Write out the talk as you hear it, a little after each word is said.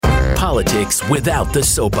politics without the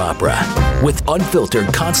soap opera, with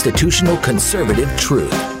unfiltered constitutional conservative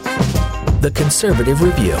truth. The Conservative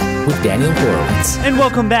Review with Daniel Horowitz. And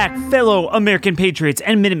welcome back, fellow American patriots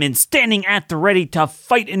and Minutemen standing at the ready to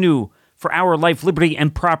fight anew for our life, liberty,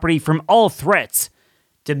 and property from all threats,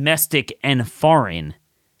 domestic and foreign.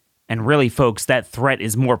 And really, folks, that threat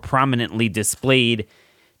is more prominently displayed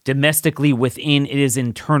domestically within. It is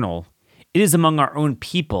internal. It is among our own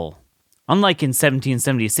people. Unlike in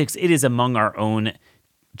 1776, it is among our own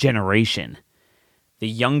generation. The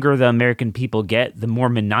younger the American people get, the more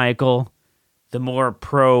maniacal, the more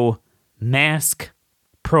pro-mask,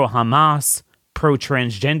 pro-Hamas,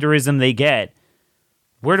 pro-transgenderism they get.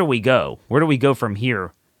 Where do we go? Where do we go from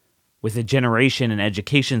here with a generation and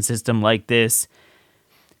education system like this?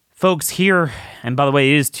 Folks, here, and by the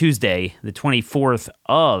way, it is Tuesday, the 24th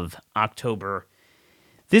of October.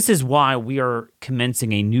 This is why we are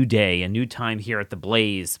commencing a new day, a new time here at The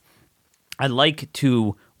Blaze. I'd like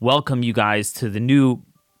to welcome you guys to the new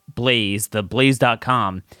Blaze,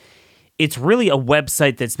 theblaze.com. It's really a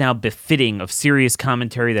website that's now befitting of serious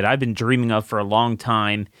commentary that I've been dreaming of for a long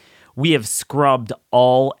time. We have scrubbed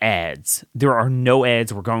all ads. There are no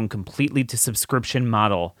ads. We're going completely to subscription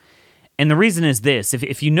model. And the reason is this.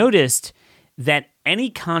 If you noticed that any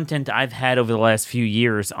content I've had over the last few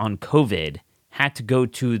years on COVID had to go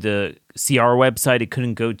to the CR website, it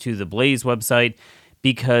couldn't go to the Blaze website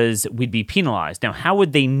because we'd be penalized. Now, how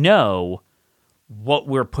would they know what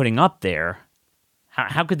we're putting up there?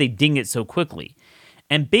 How could they ding it so quickly?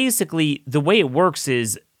 And basically, the way it works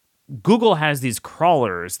is Google has these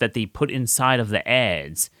crawlers that they put inside of the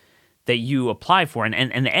ads that you apply for.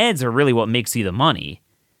 And the ads are really what makes you the money.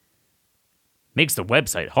 Makes the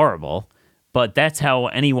website horrible. But that's how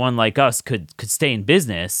anyone like us could stay in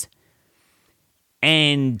business.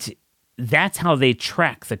 And that's how they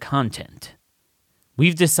track the content.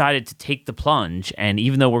 We've decided to take the plunge, and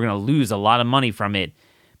even though we're going to lose a lot of money from it,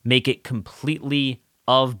 make it completely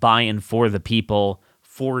of, by, and for the people,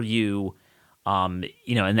 for you, and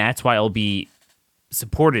that's why it'll be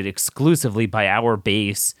supported exclusively by our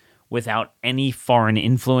base without any foreign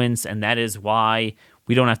influence, and that is why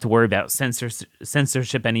we don't have to worry about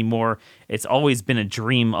censorship anymore. It's always been a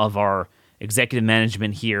dream of our executive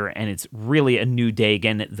management here, and it's really a new day.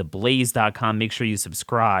 Again, at theblaze.com, make sure you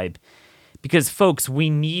subscribe, because, folks, we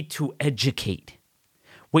need to educate.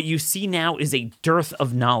 What you see now is a dearth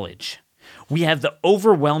of knowledge. We have the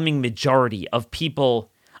overwhelming majority of people,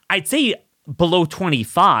 I'd say below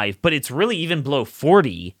 25, but it's really even below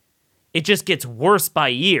 40. It just gets worse by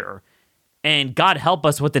year. And God help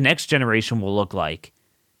us what the next generation will look like.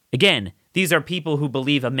 Again, these are people who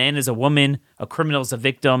believe a man is a woman, a criminal is a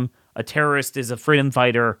victim, a terrorist is a freedom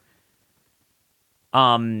fighter,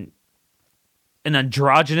 an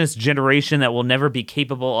androgynous generation that will never be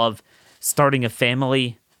capable of starting a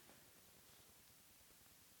family.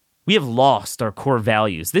 We have lost our core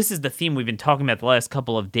values. This is the theme we've been talking about the last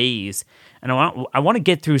couple of days, and I want to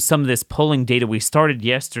get through some of this polling data we started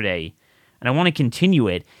yesterday, and I want to continue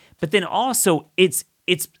it. But then also, it's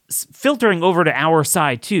filtering over to our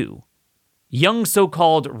side too. Young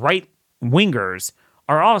so-called right-wingers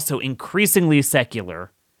are also increasingly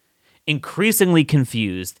secular, increasingly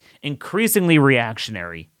confused, increasingly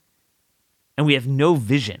reactionary, and we have no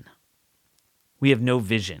vision. We have no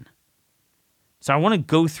vision. So I want to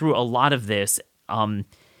go through a lot of this, some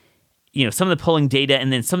of the polling data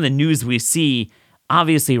and then some of the news we see,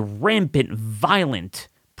 obviously rampant, violent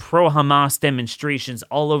pro-Hamas demonstrations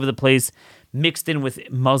all over the place, mixed in with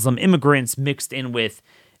Muslim immigrants, mixed in with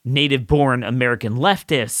native-born American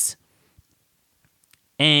leftists.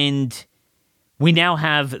 And we now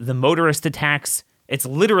have the motorist attacks. It's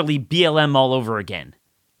literally BLM all over again.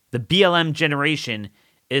 The BLM generation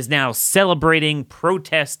is now celebrating,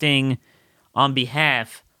 protesting on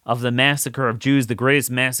behalf of the massacre of Jews, the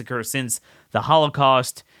greatest massacre since the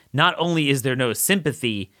Holocaust. Not only is there no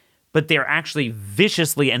sympathy, but they're actually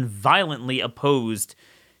viciously and violently opposed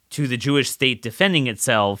to the Jewish state defending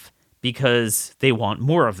itself because they want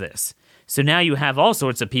more of this. So now you have all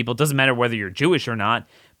sorts of people, it doesn't matter whether you're Jewish or not,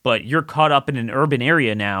 but you're caught up in an urban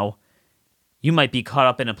area now. You might be caught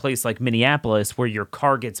up in a place like Minneapolis where your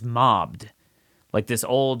car gets mobbed. Like this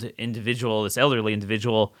elderly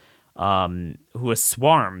individual who was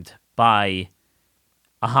swarmed by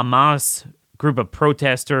a Hamas group of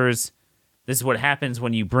protesters. This is what happens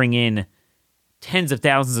when you bring in tens of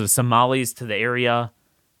thousands of Somalis to the area,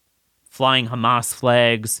 flying Hamas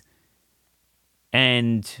flags,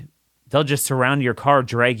 and they'll just surround your car,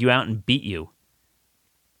 drag you out, and beat you.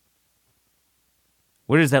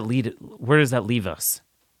 Where does that leave us?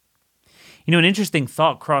 An interesting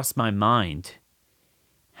thought crossed my mind.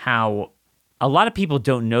 how a lot of people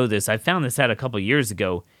don't know this. I found this out a couple years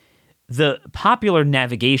ago. The popular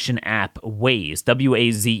navigation app Waze,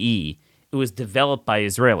 W-A-Z-E, it was developed by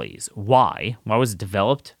Israelis. Why? Why was it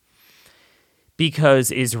developed? Because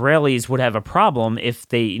Israelis would have a problem if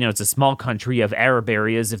they, it's a small country of Arab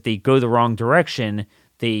areas. If they go the wrong direction,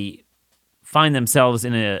 they find themselves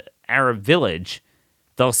in an Arab village,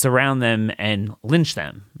 they'll surround them and lynch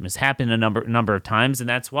them. It's happened a number of times, and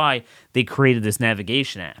that's why they created this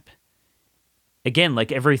navigation app. Again,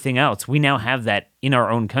 like everything else, we now have that in our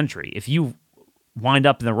own country. If you wind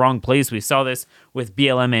up in the wrong place, we saw this with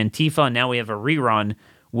BLM Antifa, and now we have a rerun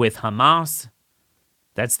with Hamas.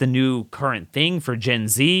 That's the new current thing for Gen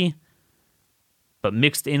Z, but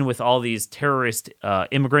mixed in with all these terrorist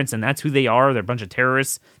immigrants, and that's who they are. They're a bunch of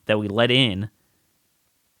terrorists that we let in.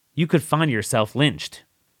 You could find yourself lynched.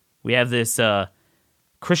 We have this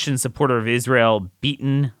Christian supporter of Israel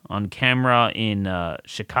beaten on camera in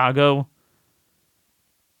Chicago.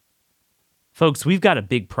 Folks, we've got a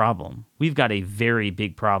big problem. We've got a very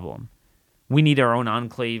big problem. We need our own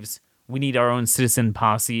enclaves. We need our own citizen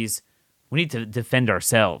posses. We need to defend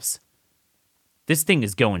ourselves. This thing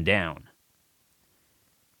is going down.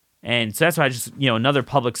 And so that's why I just, another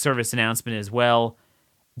public service announcement as well.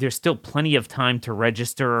 There's still plenty of time to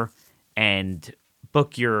register and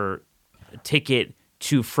book your ticket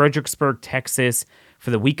to Fredericksburg, Texas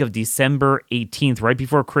for the week of December 18th, right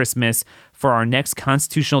before Christmas, for our next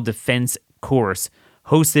constitutional defense course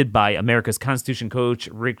hosted by America's Constitution coach,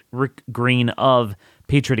 Rick Green of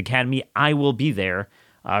Patriot Academy. I will be there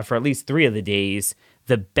for at least 3 of the days.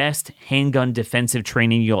 The best handgun defensive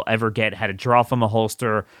training you'll ever get, how to draw from a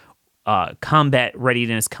holster, combat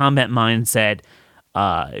readiness, combat mindset,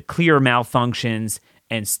 clear malfunctions,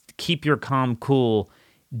 and keep your calm cool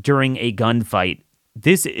during a gunfight.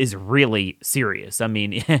 This is really serious. I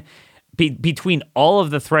mean, between all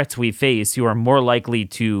of the threats we face, you are more likely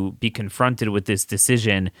to be confronted with this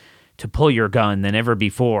decision to pull your gun than ever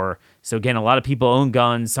before. So again, a lot of people own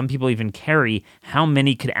guns. Some people even carry. How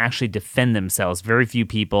many could actually defend themselves? Very few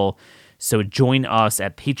people. So join us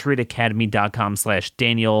at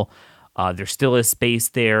patriotacademy.com/Daniel. There still is space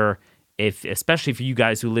there. Especially for you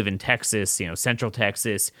guys who live in Texas, Central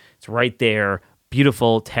Texas, it's right there.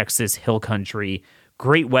 Beautiful Texas hill country.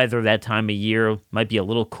 Great weather that time of year. Might be a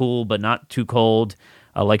little cool, but not too cold,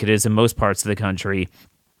 like it is in most parts of the country.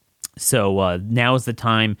 So now is the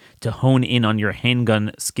time to hone in on your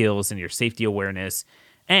handgun skills and your safety awareness,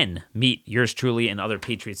 and meet yours truly and other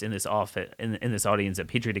patriots in this in this audience at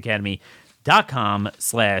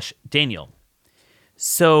patriotacademy.com/Daniel.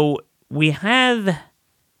 So we have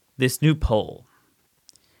this new poll.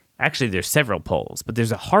 Actually, there's several polls, but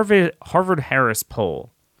there's a Harvard-Harris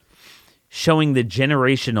poll showing the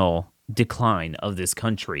generational decline of this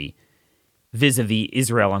country vis-a-vis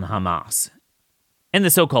Israel and Hamas and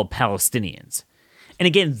the so-called Palestinians. And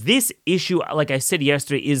again, this issue, like I said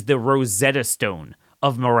yesterday, is the Rosetta Stone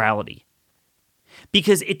of morality,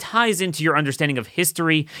 because it ties into your understanding of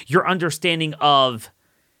history, your understanding of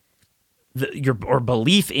your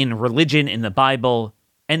belief in religion, in the Bible,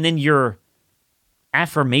 and then your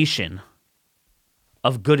affirmation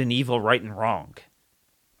of good and evil, right and wrong.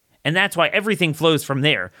 And that's why everything flows from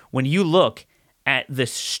there. When you look at the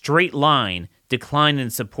straight line decline in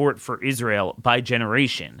support for Israel by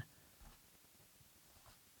generation,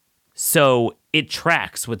 so it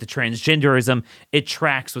tracks with the transgenderism, it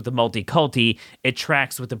tracks with the multiculti, it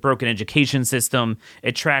tracks with the broken education system,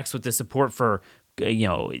 it tracks with the support for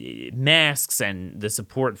masks and the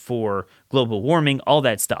support for global warming, all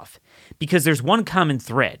that stuff. Because there's one common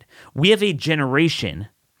thread. We have a generation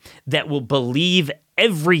that will believe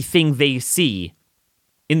everything they see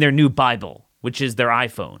in their new Bible, which is their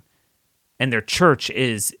iPhone, and their church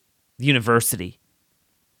is the university.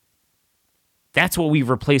 That's what we've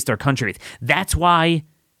replaced our country with. That's why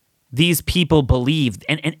these people believe,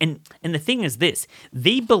 and the thing is this,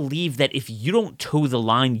 they believe that if you don't toe the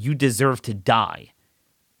line, you deserve to die.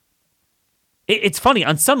 It's funny,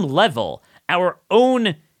 on some level, our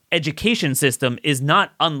own education system is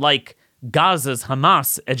not unlike Gaza's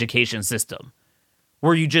Hamas education system,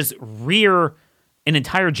 where you just rear an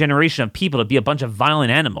entire generation of people to be a bunch of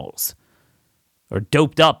violent animals, or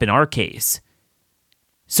doped up in our case.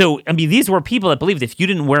 So, I mean, these were people that believed if you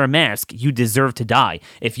didn't wear a mask, you deserve to die.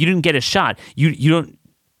 If you didn't get a shot, you don't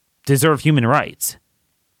deserve human rights.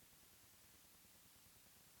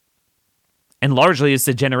 And largely it's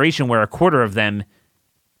a generation where a quarter of them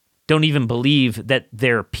don't even believe that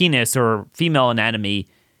their penis or female anatomy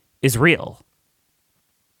is real.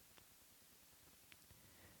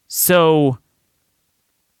 So,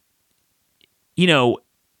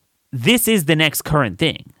 this is the next current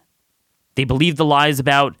thing. They believe the lies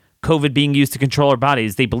about COVID being used to control our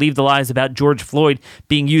bodies. They believe the lies about George Floyd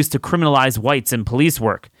being used to criminalize whites in police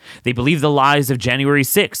work. They believe the lies of January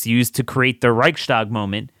 6th used to create the Reichstag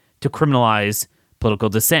moment to criminalize political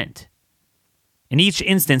dissent. In each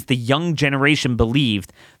instance, the young generation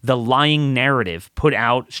believed the lying narrative put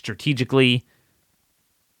out strategically,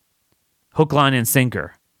 hook, line, and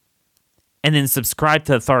sinker, and then subscribed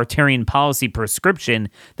to authoritarian policy prescription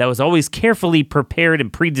that was always carefully prepared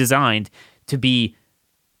and pre-designed to be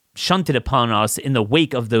shunted upon us in the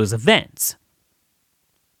wake of those events.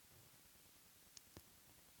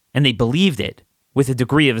 And they believed it with a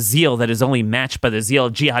degree of zeal that is only matched by the zeal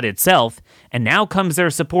of jihad itself, and now comes their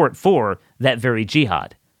support for that very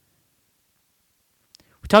jihad.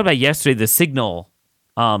 We talked about yesterday the Signal,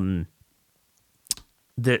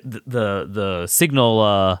 the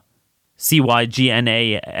Signal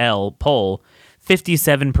CYGNAL poll.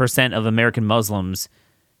 57% of American Muslims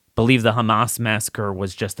believe the Hamas massacre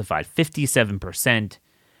was justified. 57%.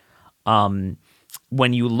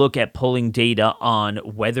 When you look at polling data on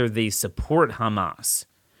whether they support Hamas.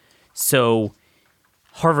 So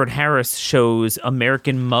Harvard-Harris shows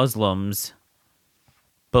American Muslims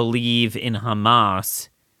believe in Hamas,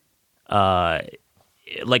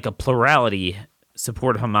 like a plurality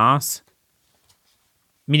support Hamas,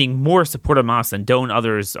 meaning more support Hamas than don't.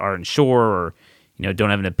 Others aren't sure or, don't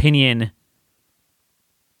have an opinion.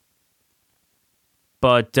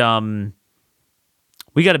 But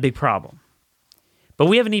we got a big problem. But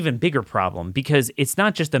we have an even bigger problem because it's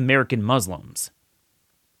not just American Muslims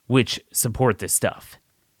which support this stuff.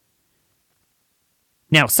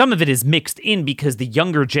 Now, some of it is mixed in because the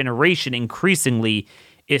younger generation increasingly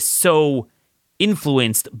is so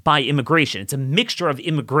influenced by immigration. It's a mixture of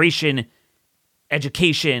immigration,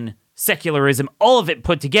 education, secularism, all of it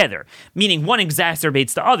put together, meaning one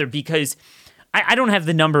exacerbates the other because I don't have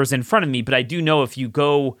the numbers in front of me, but I do know if you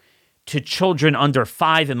go to children under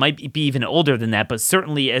 5, it might be even older than that, but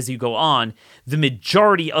certainly as you go on, the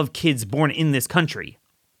majority of kids born in this country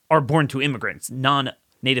are born to immigrants,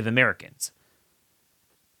 non-Native Americans.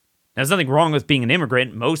 Now, there's nothing wrong with being an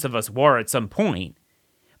immigrant. Most of us were at some point,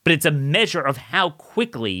 but it's a measure of how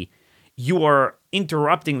quickly you are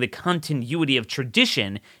interrupting the continuity of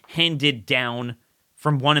tradition handed down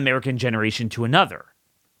from one American generation to another.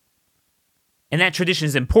 And that tradition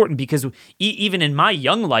is important because even in my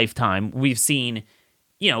young lifetime, we've seen,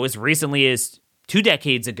 as recently as 2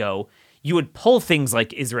 decades ago, you would pull things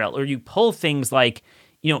like Israel or you pull things like,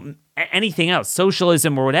 anything else,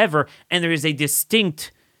 socialism or whatever, and there is a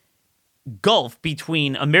distinct gulf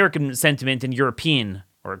between American sentiment and European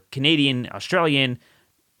or Canadian, Australian,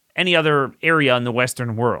 any other area in the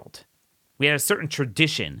Western world. We had a certain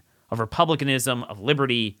tradition of republicanism, of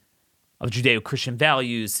liberty, of Judeo-Christian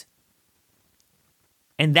values.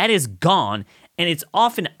 And that is gone, and it's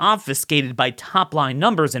often obfuscated by top-line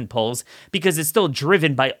numbers in polls because it's still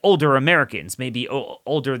driven by older Americans, maybe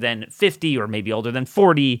older than 50 or maybe older than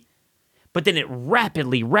 40, but then it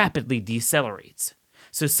rapidly decelerates.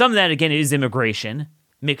 So some of that, again, is immigration,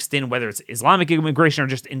 mixed in whether it's Islamic immigration or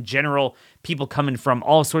just in general, people coming from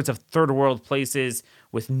all sorts of third-world places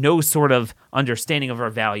with no sort of understanding of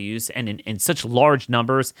our values and in such large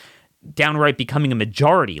numbers, downright becoming a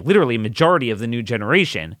majority, literally a majority of the new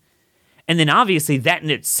generation. And then obviously that in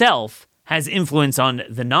itself has influence on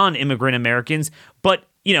the non-immigrant Americans, but,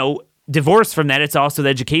 divorced from that, it's also the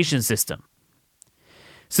education system.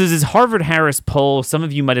 So there's this Harvard-Harris poll, some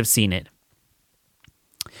of you might have seen it.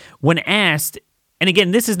 When asked, and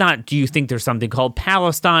again, this is not, do you think there's something called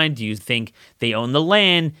Palestine? Do you think they own the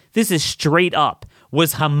land? This is straight up.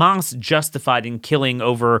 Was Hamas justified in killing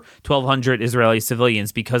over 1,200 Israeli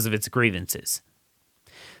civilians because of its grievances?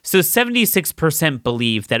 So 76%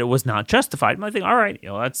 believe that it was not justified. And I think, all right,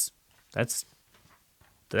 that's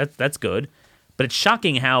good. But it's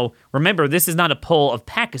shocking how, remember, this is not a poll of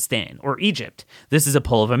Pakistan or Egypt. This is a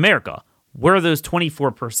poll of America. Where are those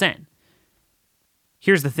 24%?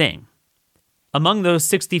 Here's the thing. Among those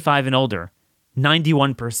 65 and older,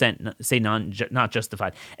 91% say not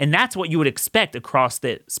justified. And that's what you would expect across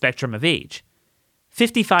the spectrum of age.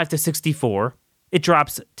 55 to 64, it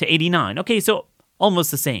drops to 89. Okay, so almost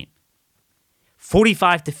the same.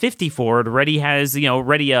 45 to 54, it already has,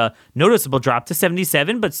 a noticeable drop to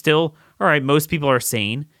 77, but still, all right, most people are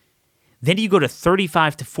sane. Then you go to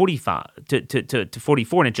 35 to 45 to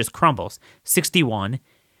 44, and it just crumbles. 61.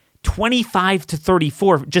 25 to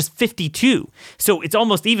 34, just 52. So it's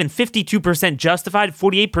almost even 52% justified.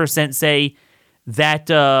 48% say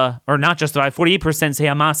that, or not justified. 48% say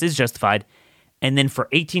Hamas is justified. And then for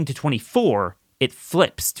 18 to 24, it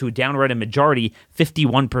flips to a downright majority,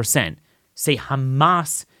 51%, say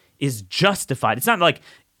Hamas is justified. It's not like,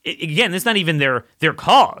 again, it's not even their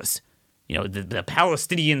cause. The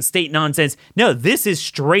Palestinian state nonsense. No, this is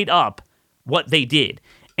straight up what they did.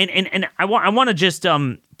 And I want to just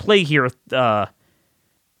play here.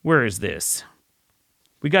 Where is this?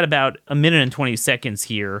 We got about a minute and 20 seconds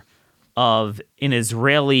here of an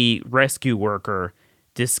Israeli rescue worker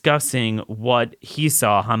discussing what he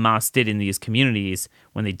saw Hamas did in these communities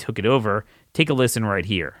when they took it over. Take a listen right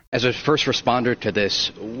here. As a first responder to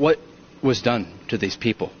this, what was done to these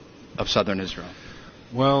people of southern Israel?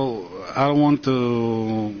 Well, I don't want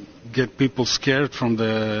to get people scared from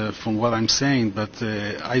what I'm saying, but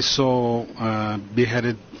I saw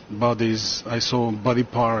beheaded bodies. I saw body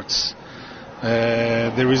parts.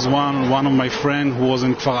 There is one of my friends who was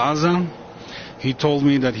in Kfar Aza. He told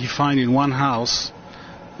me that he found in one house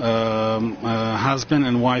a husband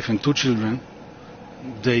and wife and 2 children.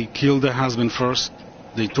 They killed the husband first.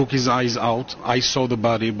 They took his eyes out. I saw the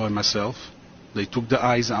body by myself. They took the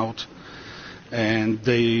eyes out. And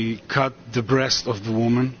they cut the breast of the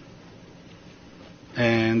woman,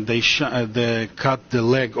 and they cut the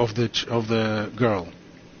leg of the girl.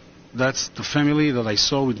 That's the family that I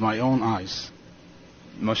saw with my own eyes.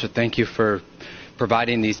 Moshe, thank you for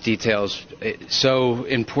providing these details. It's so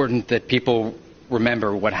important that people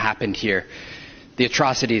remember what happened here, the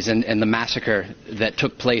atrocities and the massacre that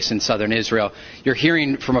took place in southern Israel. You're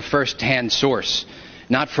hearing from a first-hand source,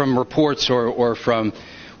 not from reports or from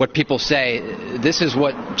what people say. This is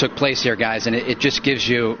what took place here, guys, and it just gives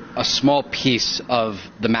you a small piece of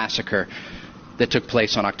the massacre that took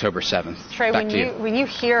place on October 7th. Trey, when you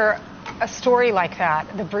hear a story like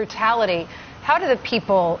that, the brutality, how do the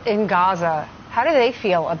people in Gaza, how do they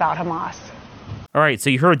feel about Hamas? All right, so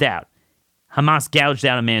you heard that. Hamas gouged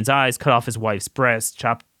out a man's eyes, cut off his wife's breast,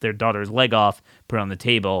 chopped their daughter's leg off, put it on the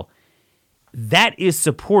table. That is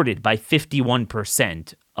supported by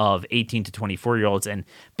 51% of 18 to 24-year-olds. And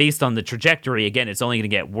based on the trajectory, again, it's only going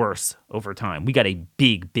to get worse over time. We got a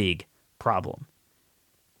big, big problem.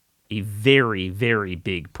 A very, very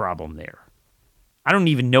big problem there. I don't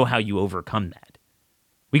even know how you overcome that.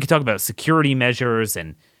 We could talk about security measures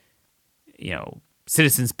and,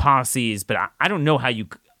 citizens' policies, but I don't know how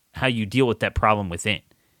you deal with that problem within.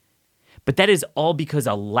 But that is all because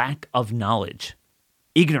of lack of knowledge.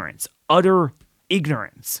 Ignorance. Utter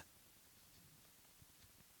ignorance.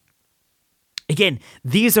 Again,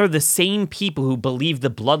 these are the same people who believe the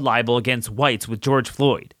blood libel against whites with George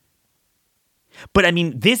Floyd. But I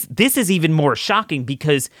mean, this is even more shocking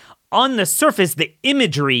because on the surface, the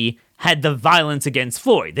imagery had the violence against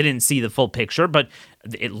Floyd. They didn't see the full picture, but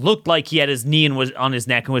it looked like he had his knee and was on his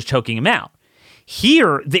neck and was choking him out.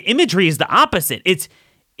 Here, the imagery is the opposite. It's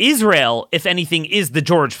Israel, if anything, is the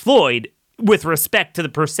George Floyd with respect to the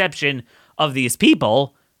perception of these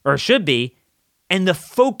people, or should be, and the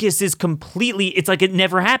focus is completely, it's like it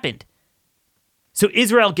never happened. So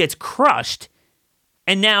Israel gets crushed,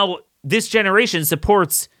 and now this generation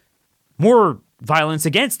supports more violence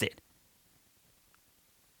against it.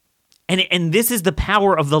 And this is the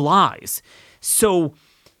power of the lies. So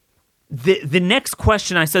the next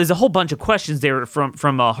question I said, there's a whole bunch of questions there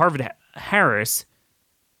from Harvard Harris.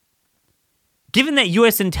 Given that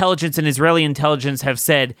U.S. intelligence and Israeli intelligence have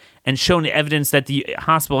said and shown evidence that the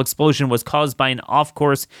hospital explosion was caused by an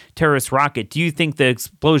off-course terrorist rocket, do you think the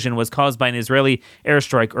explosion was caused by an Israeli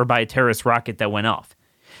airstrike or by a terrorist rocket that went off?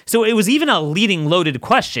 So it was even a leading loaded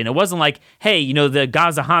question. It wasn't like, hey, the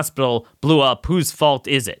Gaza hospital blew up. Whose fault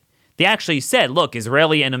is it? They actually said, look,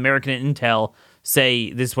 Israeli and American intel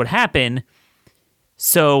say this would happen.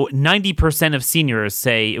 So 90% of seniors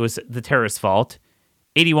say it was the terrorist's fault.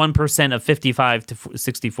 81% of 55 to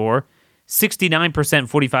 64, 69%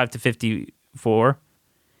 45 to 54.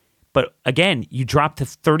 But again, you drop to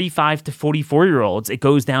 35 to 44-year-olds, it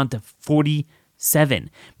goes down to 47,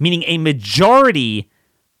 meaning a majority,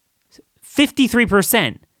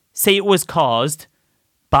 53%, say it was caused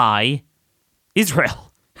by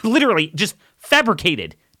Israel. Literally just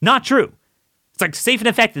fabricated, not true. It's like safe and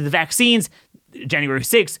effective. The vaccines, January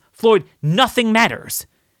 6th, Floyd, nothing matters.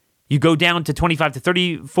 You go down to 25 to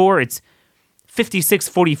 34, it's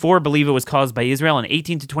 56-44, believe it was caused by Israel, and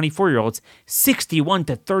 18 to 24-year-olds, 61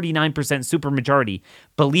 to 39% supermajority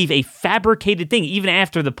believe a fabricated thing, even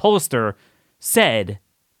after the pollster said,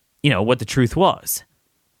 what the truth was.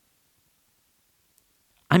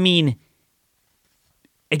 I mean,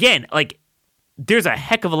 again, there's a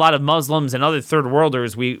heck of a lot of Muslims and other third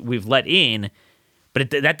worlders we've let in, but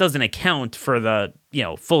that doesn't account for the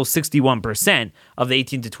full 61% of the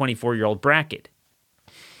 18 to 24-year-old bracket.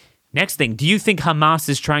 Next thing, do you think Hamas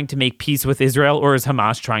is trying to make peace with Israel, or is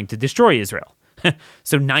Hamas trying to destroy Israel?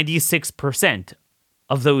 So 96%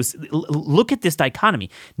 of those, look at this dichotomy.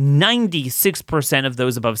 96% of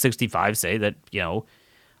those above 65 say that,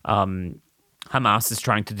 Hamas is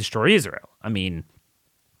trying to destroy Israel. I mean,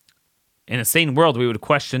 in a sane world, we would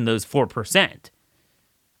question those 4%.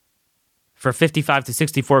 For 55 to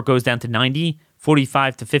 64, it goes down to 90.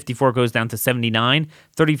 45 to 54 goes down to 79.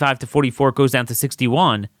 35 to 44 goes down to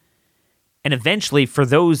 61. And eventually, for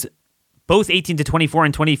those both 18 to 24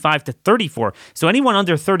 and 25 to 34, so anyone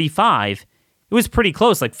under 35, it was pretty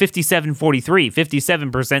close, like 57-43.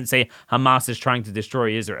 57% say Hamas is trying to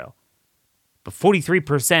destroy Israel. But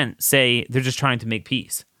 43% say they're just trying to make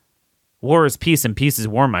peace. War is peace and peace is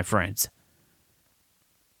war, my friends.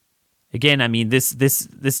 Again, I mean, this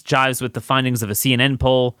jives with the findings of a CNN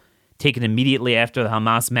poll taken immediately after the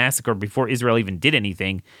Hamas massacre, before Israel even did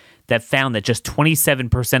anything, that found that just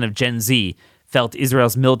 27% of Gen Z felt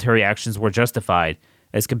Israel's military actions were justified,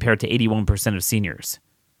 as compared to 81% of seniors.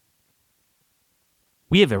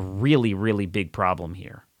 We have a really, really big problem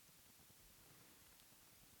here.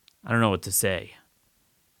 I don't know what to say.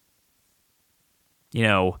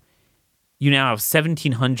 You now have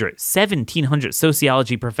 1,700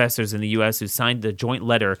 sociology professors in the U.S. who signed the joint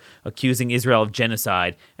letter accusing Israel of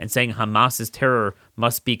genocide and saying Hamas's terror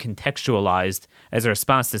must be contextualized as a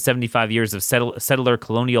response to 75 years of settler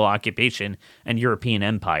colonial occupation and European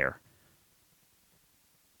empire.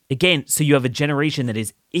 Again, so you have a generation that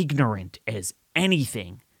is ignorant as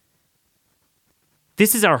anything.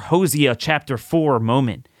 This is our Hosea chapter 4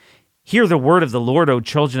 moment. Hear the word of the Lord, O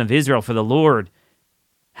children of Israel, for the Lord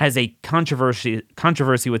has a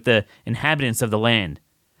controversy with the inhabitants of the land.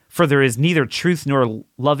 For there is neither truth nor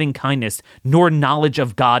loving kindness nor knowledge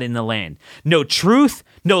of God in the land. No truth,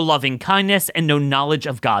 no loving kindness, and no knowledge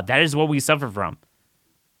of God. That is what we suffer from.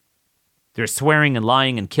 There's swearing and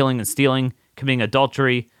lying and killing and stealing, committing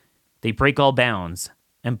adultery. They break all bounds,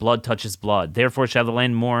 and blood touches blood. Therefore shall the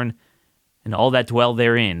land mourn, and all that dwell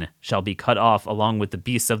therein shall be cut off along with the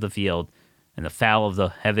beasts of the field and the fowl of the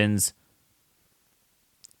heavens.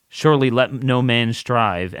 Surely let no man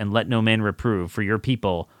strive, and let no man reprove, for your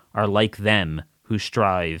people are like them who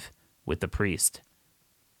strive with the priest.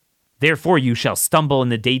 Therefore you shall stumble in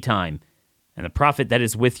the daytime, and the prophet that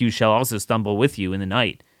is with you shall also stumble with you in the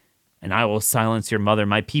night. And I will silence your mother.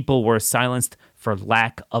 My people were silenced for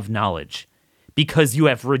lack of knowledge. Because you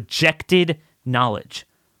have rejected knowledge,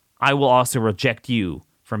 I will also reject you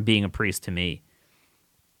from being a priest to me.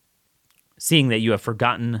 Seeing that you have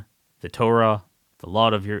forgotten the Torah, the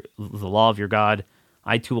law of your God,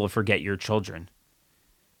 I too will forget your children.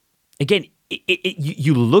 Again,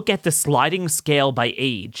 you look at the sliding scale by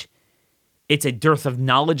age. It's a dearth of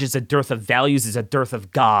knowledge, it's a dearth of values, it's a dearth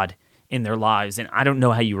of God in their lives, and I don't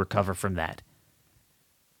know how you recover from that.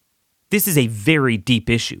 This is a very deep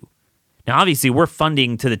issue. Now, obviously, we're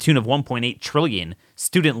funding to the tune of 1.8 trillion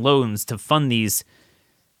student loans to fund these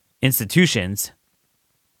institutions.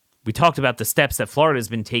 We talked about the steps that Florida has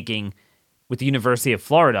been taking with the University of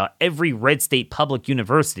Florida. Every red state public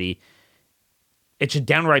university, it should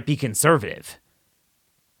downright be conservative.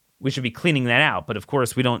 We should be cleaning that out, but of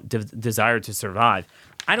course, we don't desire to survive.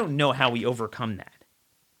 I don't know how we overcome that.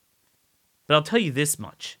 But I'll tell you this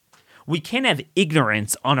much. We can't have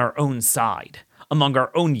ignorance on our own side, among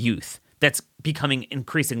our own youth, that's becoming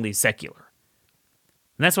increasingly secular.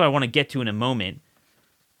 And that's what I want to get to in a moment.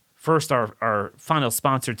 First, our final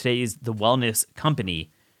sponsor today is the Wellness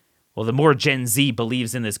Company. Well, the more Gen Z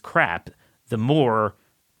believes in this crap, the more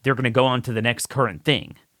they're going to go on to the next current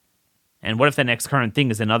thing. And what if the next current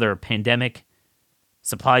thing is another pandemic,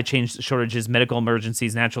 supply chain shortages, medical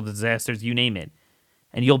emergencies, natural disasters, you name it.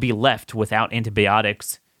 And you'll be left without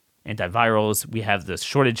antibiotics, antivirals. We have the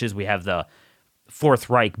shortages. We have the Fourth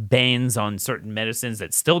Reich bans on certain medicines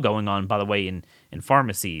that's still going on, by the way, in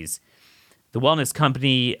pharmacies. The Wellness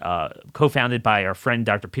Company, co-founded by our friend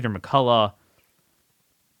Dr. Peter McCullough,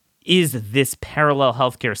 is this parallel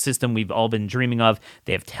healthcare system we've all been dreaming of.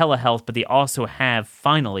 They have telehealth, but they also have,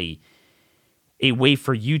 finally, a way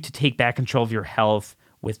for you to take back control of your health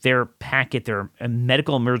with their packet, their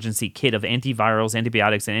medical emergency kit of antivirals,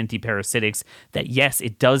 antibiotics, and antiparasitics that, yes,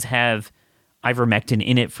 it does have ivermectin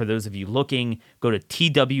in it. For those of you looking, go to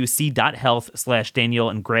twc.health/Daniel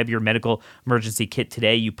and grab your medical emergency kit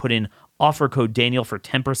today. You put in offer code Daniel for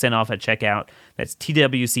 10% off at checkout. That's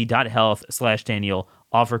twc.health/Daniel,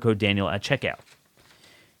 offer code Daniel at checkout.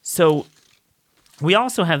 So we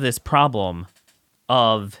also have this problem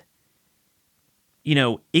of,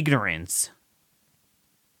 ignorance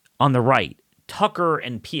on the right Tucker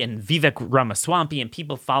and Vivek Ramaswamy and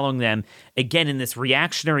people following them, again, in this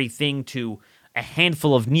reactionary thing to a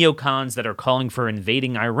handful of neocons that are calling for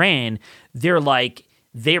invading Iran, they're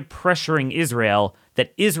pressuring Israel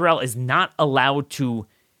that Israel is not allowed to,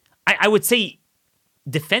 I would say,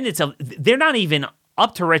 defend itself. They're not even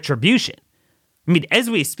up to retribution. I mean, as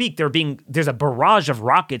we speak, there's a barrage of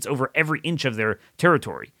rockets over every inch of their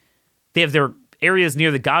territory. They have their areas near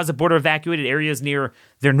the Gaza border evacuated, areas near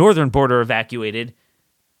their northern border evacuated.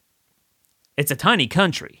 It's a tiny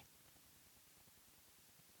country.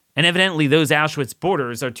 And evidently those Auschwitz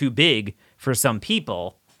borders are too big for some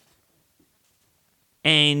people.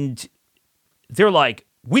 And they're like,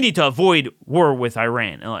 we need to avoid war with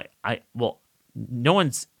Iran. And no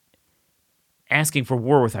one's asking for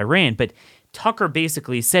war with Iran, but Tucker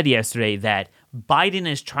basically said yesterday that Biden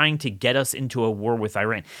is trying to get us into a war with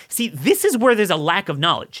Iran. See, this is where there's a lack of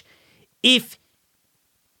knowledge. If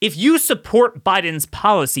you support Biden's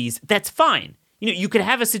policies, that's fine. You could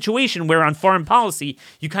have a situation where on foreign policy,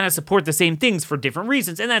 you kind of support the same things for different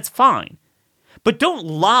reasons, and that's fine. But don't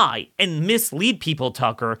lie and mislead people,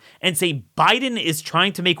 Tucker, and say Biden is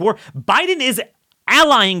trying to make war. Biden is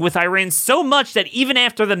allying with Iran so much that even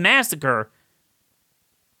after the massacre,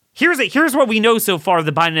 here's what we know so far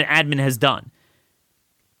the Biden admin has done.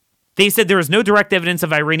 They said there is no direct evidence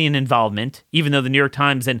of Iranian involvement, even though the New York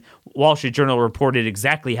Times and Wall Street Journal reported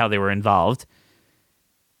exactly how they were involved.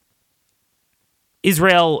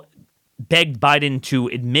 Israel begged Biden to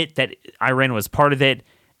admit that Iran was part of it,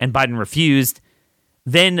 and Biden refused.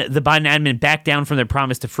 Then the Biden admin backed down from their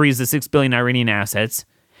promise to freeze the $6 billion Iranian assets.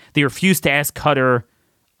 They refused to ask Qatar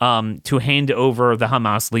to hand over the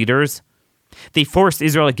Hamas leaders. They forced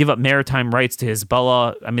Israel to give up maritime rights to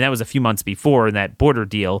Hezbollah. I mean, that was a few months before in that border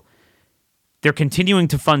deal. They're continuing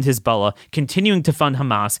to fund Hezbollah, continuing to fund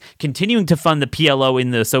Hamas, continuing to fund the PLO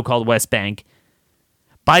in the so-called West Bank.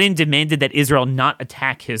 Biden demanded that Israel not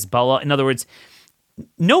attack Hezbollah. In other words,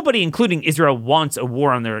 nobody, including Israel, wants a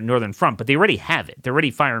war on their northern front, but they already have it. They're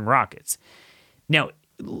already firing rockets. Now,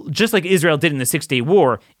 just like Israel did in the Six-Day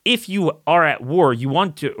War, if you are at war, you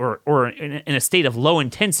want to, or in a state of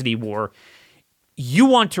low-intensity war, you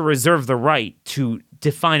want to reserve the right to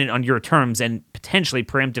define it on your terms and potentially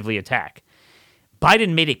preemptively attack.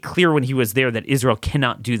 Biden made it clear when he was there that Israel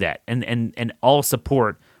cannot do that, and all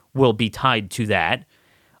support will be tied to that.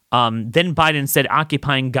 Then Biden said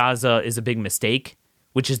occupying Gaza is a big mistake,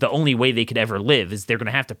 which is the only way they could ever live, is they're going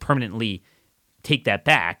to have to permanently take that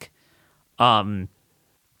back. Blinken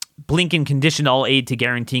conditioned all aid to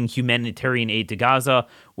guaranteeing humanitarian aid to Gaza,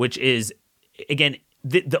 which is, again,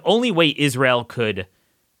 the only way Israel could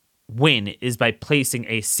win is by placing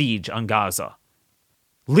a siege on Gaza.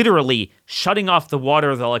 Literally shutting off the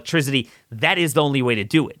water, the electricity, that is the only way to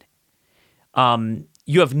do it.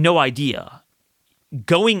 You have no idea.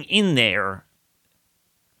 Going in there,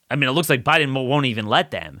 I mean, it looks like Biden won't even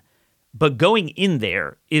let them, but going in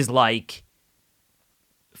there is like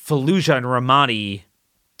Fallujah and Ramadi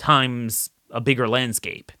times a bigger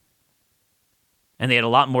landscape. And they had a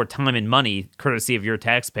lot more time and money, courtesy of your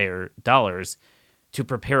taxpayer dollars, to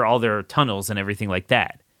prepare all their tunnels and everything like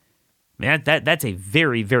that. I mean, that's a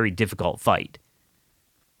very, very difficult fight.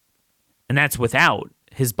 And that's without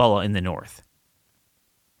Hezbollah in the north.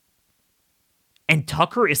 And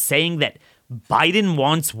Tucker is saying that Biden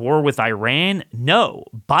wants war with Iran? No,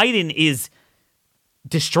 Biden is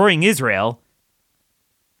destroying Israel.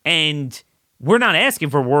 And we're not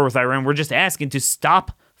asking for war with Iran. We're just asking to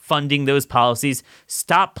stop funding those policies,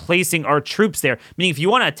 stop placing our troops there. Meaning, if you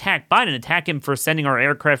want to attack Biden, attack him for sending our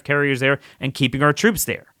aircraft carriers there and keeping our troops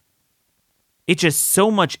there. It's just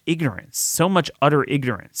so much ignorance, so much utter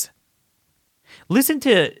ignorance. Let's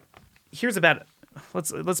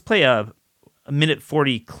play a minute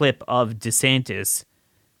 40 clip of DeSantis.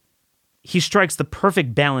 He strikes the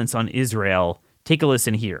perfect balance on Israel. Take a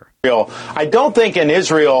listen here. I don't think in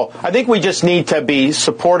Israel, I think we just need to be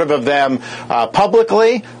supportive of them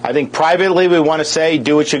publicly. I think privately we want to say,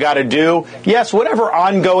 do what you got to do. Yes, whatever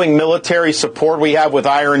ongoing military support we have with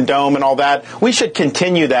Iron Dome and all that, we should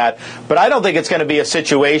continue that. But I don't think it's going to be a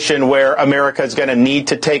situation where America is going to need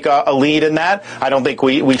to take a lead in that. I don't think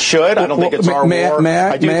we should. I don't think it's our war.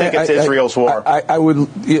 I do think it's Israel's war. I would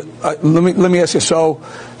let me ask you. So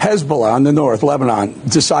Hezbollah in the north, Lebanon,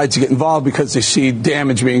 decides to get involved because they see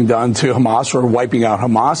damage being done to Hamas or wiping out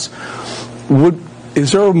Hamas.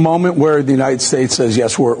 Is there a moment where the United States says,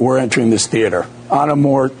 yes, we're entering this theater on a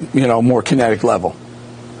more kinetic level?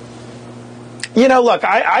 Look,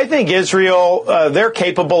 I think Israel, they're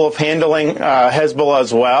capable of handling Hezbollah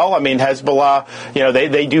as well. I mean, Hezbollah,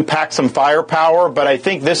 they do pack some firepower, but I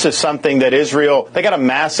think this is something that Israel, they got a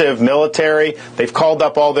massive military. They've called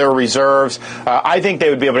up all their reserves. I think they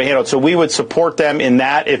would be able to handle it. So we would support them in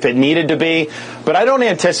that if it needed to be. But I don't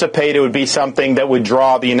anticipate it would be something that would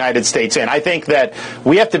draw the United States in. I think that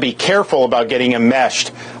we have to be careful about getting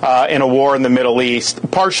enmeshed in a war in the Middle East,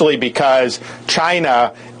 partially because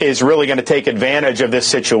China is really going to take advantage of this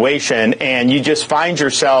situation, and you just find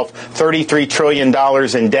yourself $33 trillion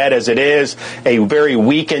in debt as it is, a very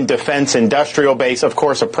weakened defense industrial base, of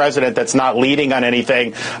course, a president that's not leading on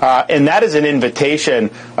anything, and that is an invitation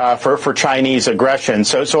for Chinese aggression.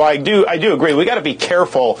 So I do agree. We got to be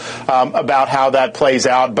careful about how that plays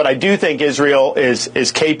out, but I do think Israel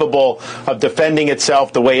is capable of defending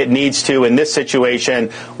itself the way it needs to in this situation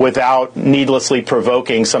without needlessly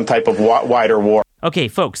provoking some type of wider war. Okay,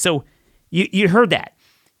 folks, so you heard that.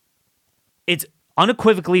 It's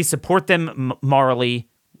unequivocally support them morally,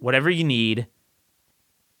 whatever you need.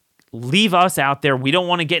 Leave us out there. We don't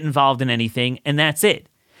want to get involved in anything, and that's it.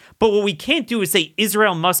 But what we can't do is say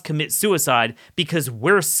Israel must commit suicide because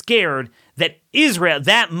we're scared that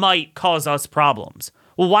that might cause us problems.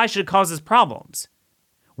 Well, why should it cause us problems?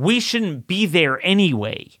 We shouldn't be there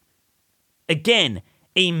anyway. Again,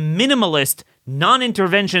 a minimalist,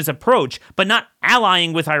 non-interventionist approach, but not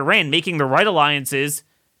allying with Iran, making the right alliances.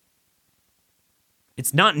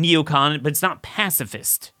 It's not neocon, but it's not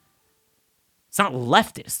pacifist. It's not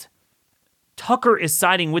leftist. Tucker is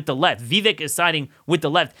siding with the left. Vivek is siding with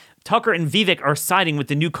the left. Tucker and Vivek are siding with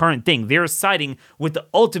the new current thing. They're siding with the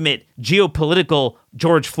ultimate geopolitical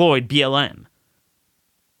George Floyd BLM.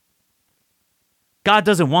 God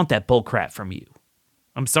doesn't want that bullcrap from you.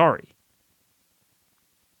 I'm sorry.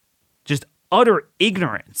 Just utter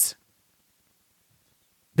ignorance.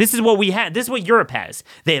 This is what we had. This is what Europe has.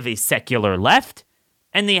 They have a secular left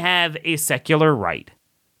and they have a secular right.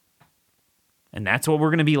 And that's what we're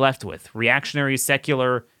going to be left with. Reactionary,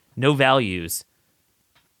 secular, no values.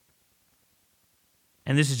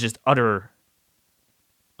 And this is just utter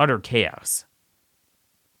chaos.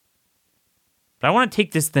 But I want to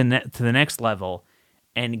take this to the next level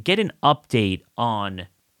and get an update on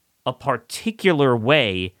a particular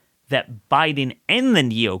way that Biden and the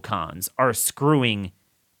neocons are screwing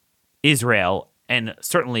Israel and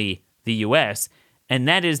certainly the U.S., and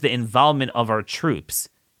that is the involvement of our troops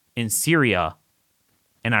in Syria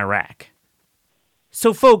and Iraq.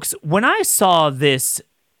 So, folks, when I saw this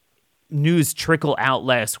news trickle out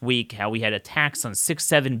last week, how we had attacks on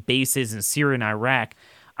 6-7 bases in Syria and Iraq,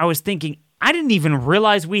 I was thinking, I didn't even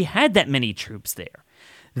realize we had that many troops there.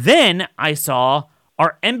 Then I saw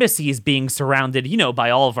our embassies being surrounded, by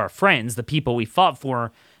all of our friends, the people we fought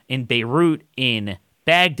for in Beirut, in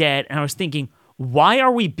Baghdad, and I was thinking, why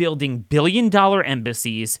are we building billion-dollar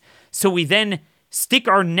embassies so we then stick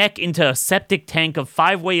our neck into a septic tank of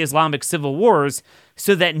five-way Islamic civil wars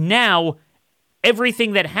so that now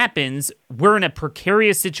everything that happens, we're in a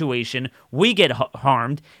precarious situation, we get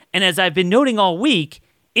harmed, and as I've been noting all week,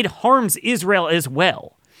 it harms Israel as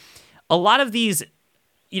well. A lot of these,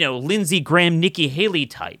 Lindsey Graham, Nikki Haley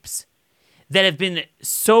types that have been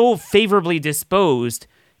so favorably disposed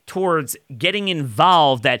towards getting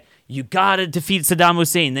involved that you gotta defeat Saddam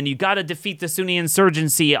Hussein, then you gotta defeat the Sunni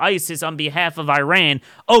insurgency, ISIS on behalf of Iran.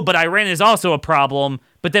 Oh, but Iran is also a problem,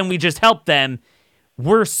 but then we just help them.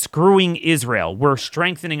 We're screwing Israel. We're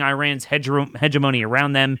strengthening Iran's hegemony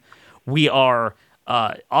around them. We are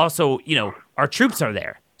also, our troops are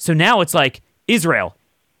there. So now it's like, Israel,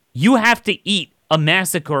 you have to eat a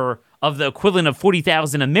massacre of the equivalent of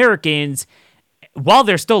 40,000 Americans while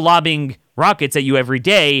they're still lobbing rockets at you every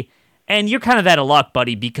day. And you're kind of out of luck,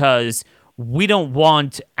 buddy, because we don't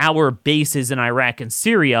want our bases in Iraq and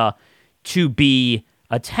Syria to be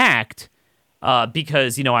attacked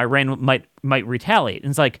because, Iran might retaliate. And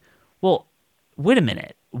it's like, well, wait a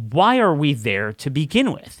minute. Why are we there to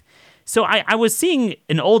begin with? So I was seeing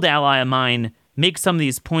an old ally of mine make some of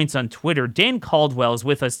these points on Twitter. Dan Caldwell is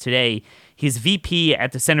with us today. He's VP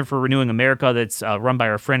at the Center for Renewing America that's run by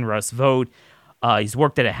our friend Russ Vought. He's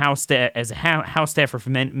worked at as a house staffer for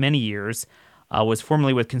many years, was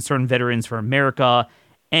formerly with Concerned Veterans for America,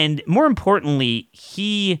 and more importantly,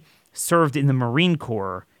 he served in the Marine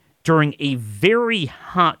Corps during a very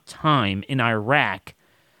hot time in Iraq,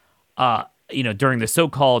 during the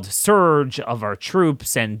so-called surge of our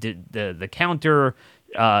troops and the counter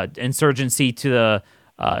insurgency to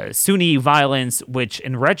the Sunni violence, which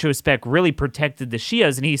in retrospect really protected the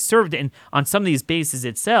Shias, and he served on some of these bases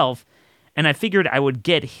itself. And I figured I would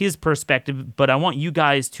get his perspective, but I want you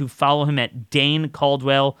guys to follow him at Dan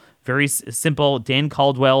Caldwell, Very simple. Dan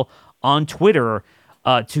Caldwell on Twitter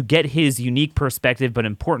to get his unique perspective, but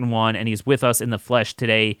important one, and he's with us in the flesh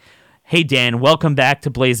today. Hey, Dan, welcome back to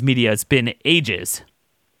Blaze Media. It's been ages.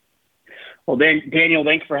 Well, Daniel,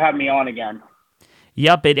 thanks for having me on again.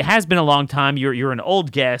 Yep, it has been a long time. You're an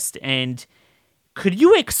old guest, and could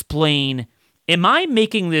you explain, am I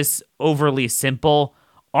making this overly simple?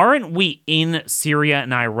 Aren't we in Syria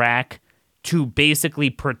and Iraq to basically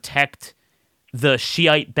protect the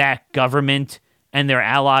Shiite-backed government and their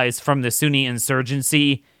allies from the Sunni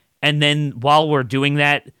insurgency, and then while we're doing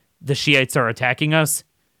that, the Shiites are attacking us?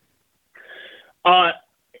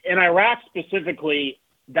 In Iraq specifically,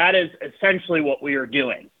 that is essentially what we are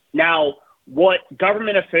doing. Now, what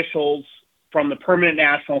government officials from the permanent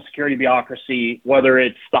national security bureaucracy, whether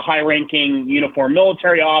it's the high-ranking uniformed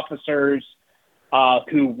military officers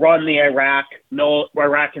who run the Iraq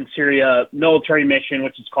and Syria military mission,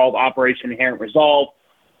 which is called Operation Inherent Resolve,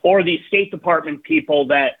 or the State Department people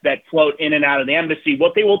that float in and out of the embassy,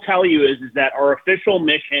 what they will tell you is that our official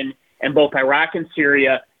mission in both Iraq and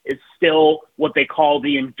Syria is still what they call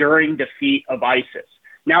the enduring defeat of ISIS.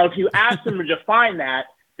 Now, if you ask them to define that,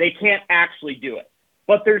 they can't actually do it.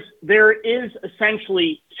 But there is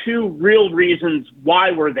essentially two real reasons why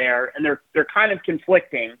we're there, and they're kind of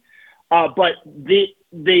conflicting. But the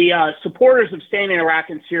supporters of staying in Iraq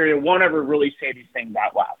and Syria won't ever really say these things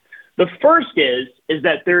out loud. The first is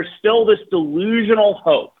that there's still this delusional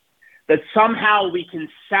hope that somehow we can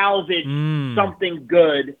salvage something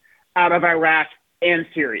good out of Iraq and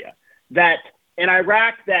Syria. That in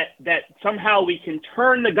Iraq, that somehow we can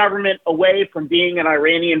turn the government away from being an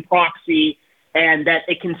Iranian proxy, and that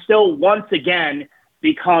it can still once again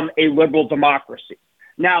become a liberal democracy.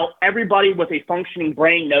 Now, everybody with a functioning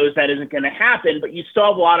brain knows that isn't going to happen, but you still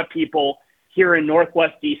have a lot of people here in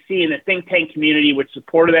Northwest D.C. in the think tank community which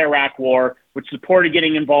supported the Iraq war, which supported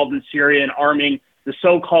getting involved in Syria and arming the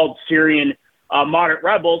so-called Syrian moderate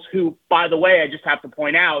rebels, who, by the way, I just have to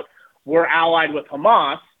point out, were allied with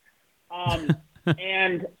Hamas,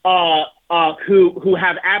 and who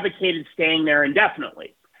have advocated staying there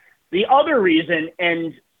indefinitely. The other reason,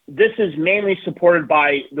 and this is mainly supported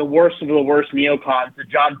by the worst of the worst neocons, the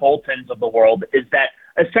John Boltons of the world, is that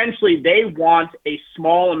essentially they want a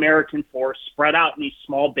small American force spread out in these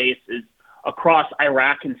small bases across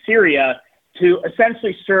Iraq and Syria to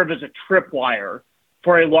essentially serve as a tripwire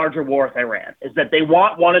for a larger war with Iran, is that they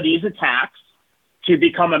want one of these attacks to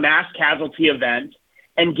become a mass casualty event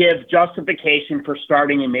and give justification for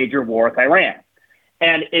starting a major war with Iran.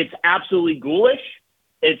 And it's absolutely ghoulish.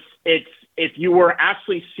 It's if you were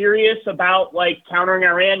actually serious about like countering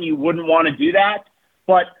Iran, you wouldn't want to do that.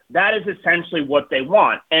 But that is essentially what they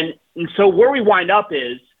want. And so where we wind up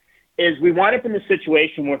is we wind up in the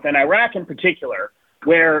situation within Iraq in particular,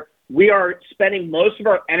 where we are spending most of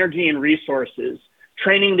our energy and resources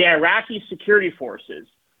training the Iraqi security forces,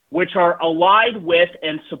 which are allied with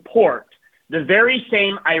and support the very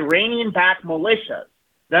same Iranian-backed militias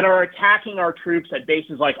that are attacking our troops at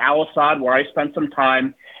bases like Al-Assad, where I spent some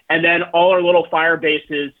time, and then all our little fire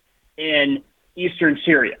bases in eastern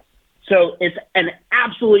Syria. So it's an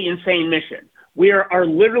absolutely insane mission. We are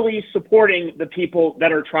literally supporting the people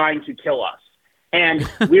that are trying to kill us. And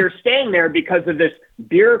we are staying there because of this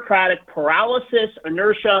bureaucratic paralysis,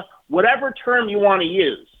 inertia, whatever term you want to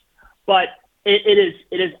use. But it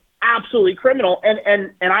is absolutely criminal.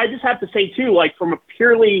 And I just have to say, too, like from a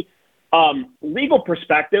purely legal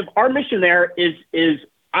perspective, our mission there is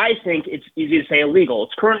I think it's easy to say illegal.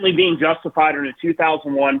 It's currently being justified under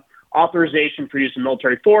 2001 authorization for use of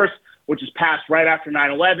military force, which is passed right after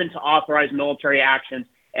 9/11 to authorize military actions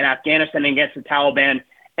in Afghanistan against the Taliban.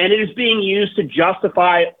 And it is being used to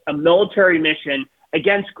justify a military mission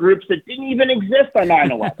against groups that didn't even exist on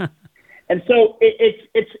 9/11. And so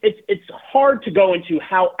it's hard to go into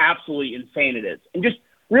how absolutely insane it is. And just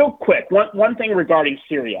real quick, one thing regarding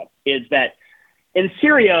Syria is that in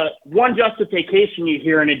Syria, one justification you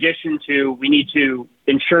hear in addition to we need to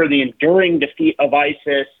ensure the enduring defeat of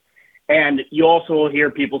ISIS, and you also will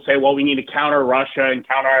hear people say, well, we need to counter Russia and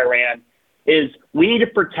counter Iran, is we need to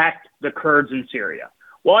protect the Kurds in Syria.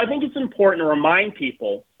 Well, I think it's important to remind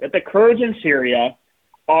people that the Kurds in Syria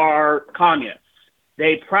are communists.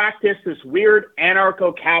 They practice this weird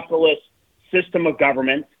anarcho-capitalist system of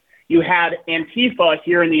government. You had Antifa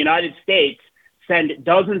here in the United States send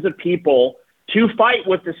dozens of people to fight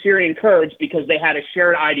with the Syrian Kurds because they had a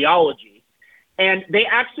shared ideology. And they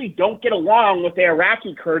actually don't get along with the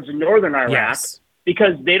Iraqi Kurds in northern Iraq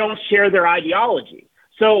because they don't share their ideology.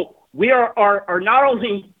 So we are not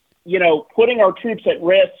only, putting our troops at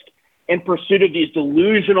risk in pursuit of these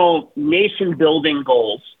delusional nation-building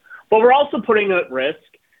goals, but we're also putting them at risk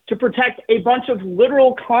to protect a bunch of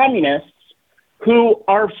literal communists who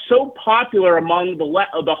are so popular among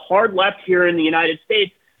the hard left here in the United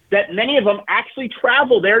States that many of them actually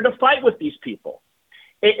travel there to fight with these people.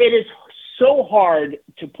 It is so hard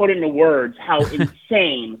to put into words how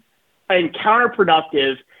insane and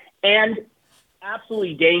counterproductive and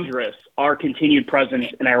absolutely dangerous our continued presence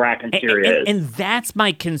in Iraq and Syria is. And that's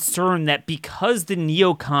my concern, that because the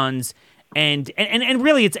neocons and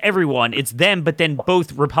really it's everyone, it's them, but then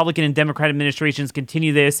both Republican and Democrat administrations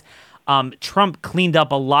continue this. Trump cleaned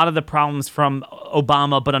up a lot of the problems from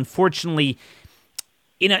Obama, but unfortunately,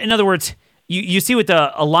 in other words, you see what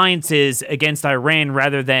the alliance is against Iran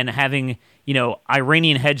rather than having,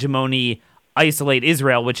 Iranian hegemony isolate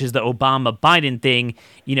Israel, which is the Obama-Biden thing.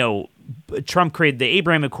 Trump created the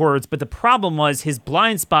Abraham Accords, but the problem was, his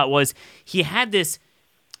blind spot was, he had this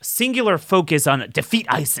singular focus on defeat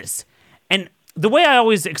ISIS. And the way I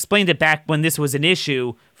always explained it back when this was an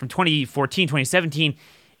issue from 2014, 2017,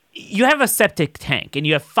 you have a septic tank, and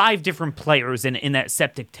you have 5 different players in that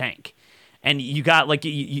septic tank. And you got,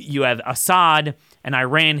 you have Assad and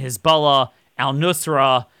Iran, Hezbollah,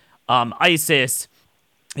 al-Nusra, ISIS.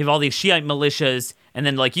 You have all these Shiite militias. And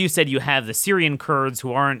then, like you said, you have the Syrian Kurds,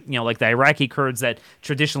 who aren't, like the Iraqi Kurds that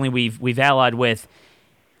traditionally we've allied with.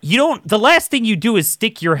 The last thing you do is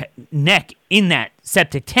stick your neck in that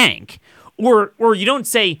septic tank. Or you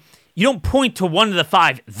don't point to one of the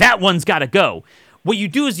 5, that one's got to go. What you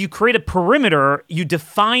do is you create a perimeter, you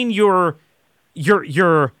define your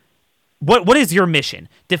what is your mission?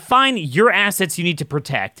 Define your assets you need to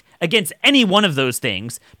protect against any one of those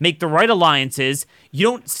things. Make the right alliances. You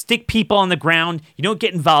don't stick people on the ground. You don't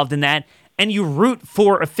get involved in that. And you root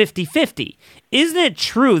for a 50-50. Isn't it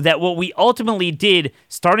true that what we ultimately did,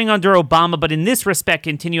 starting under Obama, but in this respect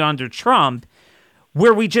continue under Trump,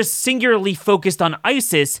 where we just singularly focused on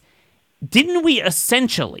ISIS, didn't we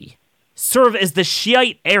essentially serve as the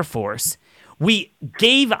Shiite Air Force? We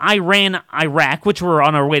gave Iran Iraq, which we were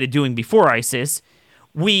on our way to doing before ISIS.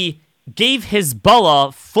 We gave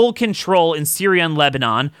Hezbollah full control in Syria and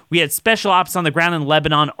Lebanon. We had special ops on the ground in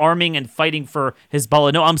Lebanon, arming and fighting for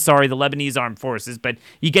Hezbollah. No, I'm sorry, the Lebanese armed forces, but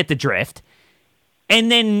you get the drift.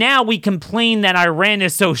 And then now we complain that Iran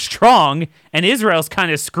is so strong and Israel's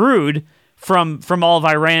kind of screwed from all of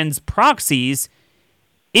Iran's proxies.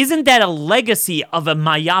 Isn't that a legacy of a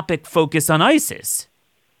myopic focus on ISIS?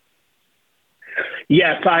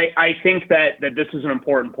 Yes, I think that this is an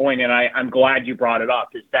important point, and I'm glad you brought it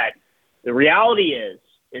up, is that the reality is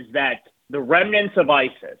that the remnants of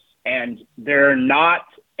ISIS, and they're not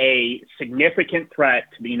a significant threat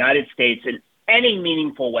to the United States in any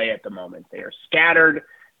meaningful way at the moment. They are scattered.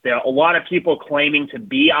 There are a lot of people claiming to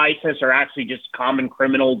be ISIS are actually just common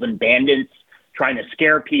criminals and bandits trying to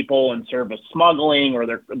scare people and serve as smuggling or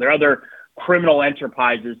their other criminal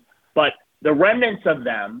enterprises. But the remnants of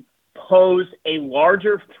them pose a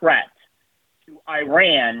larger threat to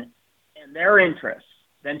Iran and their interests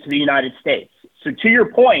than to the United States. So to your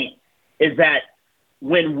point is that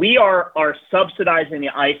when we are subsidizing the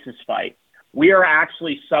ISIS fight, we are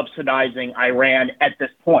actually subsidizing Iran at this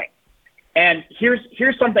point. And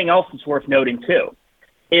here's something else that's worth noting too,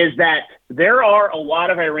 is that there are a lot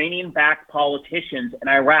of Iranian-backed politicians in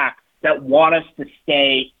Iraq that want us to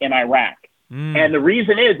stay in Iraq. And the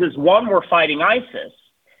reason is one, we're fighting ISIS,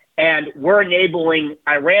 and we're enabling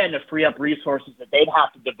Iran to free up resources that they'd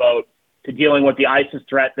have to devote to dealing with the ISIS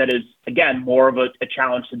threat that is, again, more of a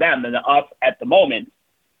challenge to them than to us at the moment.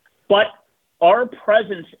 But our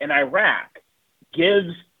presence in Iraq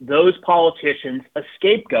gives those politicians a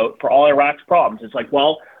scapegoat for all Iraq's problems. It's like,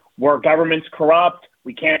 well, our government's corrupt.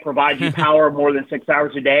 We can't provide you power more than 6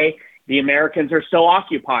 hours a day. The Americans are still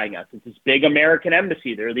occupying us. It's this big American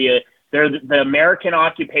embassy. The American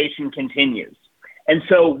occupation continues. And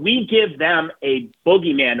so we give them a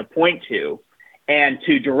boogeyman to point to and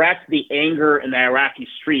to direct the anger in the Iraqi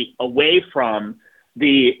street away from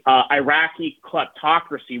the Iraqi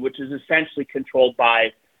kleptocracy, which is essentially controlled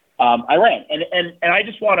by Iran. And I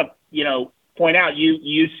just want to, point out,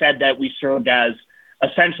 you said that we served as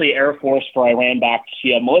essentially Air Force for Iran-backed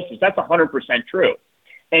Shia militias. That's 100% true.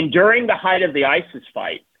 And during the height of the ISIS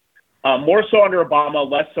fight, more so under Obama,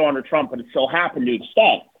 less so under Trump, but it still happened to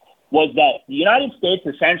extent, was that the United States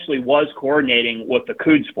essentially was coordinating with the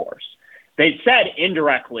Quds Force. They said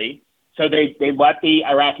indirectly, so they let the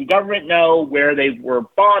Iraqi government know where they were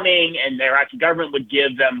bombing, and the Iraqi government would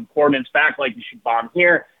give them coordinates back, like you should bomb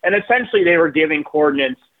here. And essentially they were giving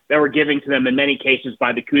coordinates that were given to them in many cases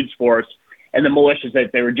by the Quds Force and the militias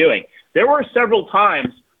that they were doing. There were several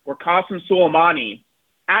times where Qasem Soleimani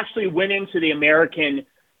actually went into the American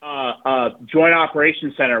Joint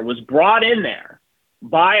Operations Center, was brought in there,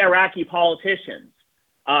 by Iraqi politicians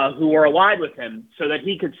who were allied with him so that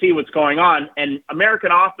he could see what's going on. And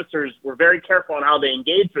American officers were very careful on how they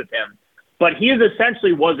engaged with him. But he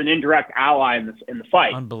essentially was an indirect ally in the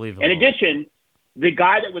fight. Unbelievable. In addition, the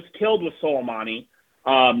guy that was killed with Soleimani,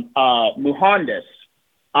 Muhandis,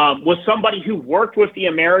 was somebody who worked with the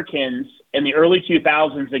Americans in the early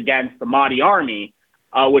 2000s against the Mahdi army,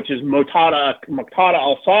 which is Muqtada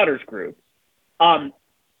al-Sadr's group,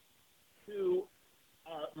 who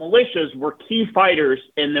militias were key fighters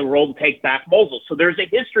in the role to take back Mosul. So there's a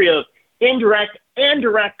history of indirect and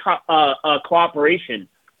direct cooperation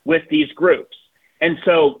with these groups. And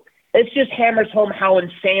so it just hammers home how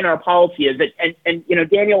insane our policy is. And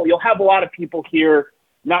Daniel, you'll have a lot of people here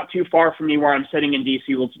not too far from me where I'm sitting in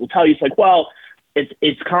D.C. will tell you, it's like, well,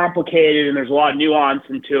 it's complicated and there's a lot of nuance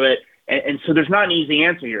into it. And so there's not an easy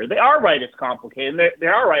answer here. They are right, it's complicated. And they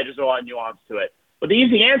are right, there's a lot of nuance to it. But the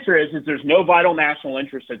easy answer is there's no vital national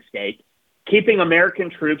interest at stake. Keeping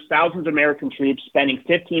American troops, thousands of American troops, spending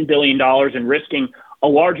 $15 billion and risking a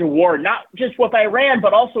larger war, not just with Iran,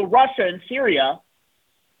 but also Russia and Syria,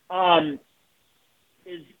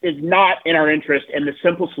 is not in our interest. And the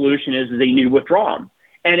simple solution is they need to withdraw them.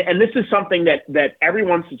 And this is something that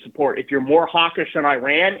everyone should support. If you're more hawkish on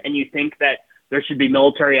Iran and you think that there should be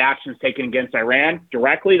military actions taken against Iran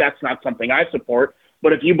directly, that's not something I support.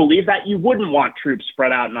 But if you believe that, you wouldn't want troops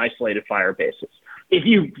spread out in isolated fire bases. If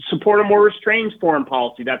you support a more restrained foreign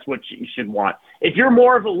policy, that's what you should want. If you're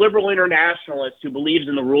more of a liberal internationalist who believes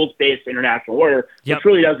in the rules-based international order, which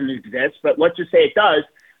really doesn't exist, but let's just say it does,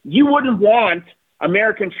 you wouldn't want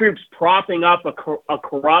American troops propping up a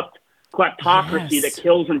corrupt kleptocracy that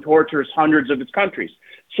kills and tortures hundreds of its countries.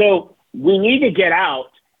 So we need to get out.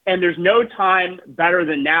 And there's no time better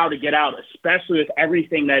than now to get out, especially with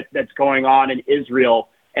everything that's going on in Israel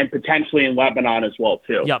and potentially in Lebanon as well,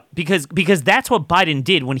 too. Yeah, because that's what Biden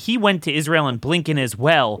did. When he went to Israel and Blinken as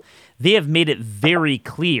well, they have made it very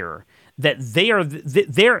clear that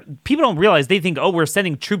they're people don't realize, they think, oh, we're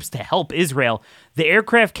sending troops to help Israel. The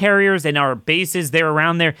aircraft carriers and our bases, they're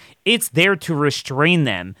around there. It's there to restrain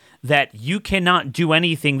them, that you cannot do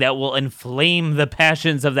anything that will inflame the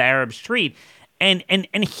passions of the Arab street. And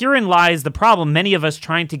herein lies the problem. Many of us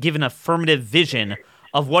trying to give an affirmative vision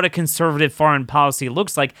of what a conservative foreign policy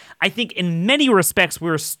looks like. I think in many respects,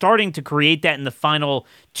 we're starting to create that in the final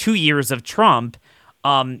 2 years of Trump.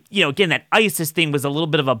 Again, that ISIS thing was a little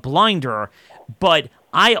bit of a blinder, but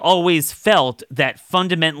I always felt that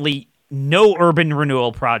fundamentally no urban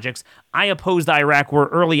renewal projects. I opposed Iraq were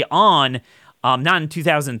early on, not in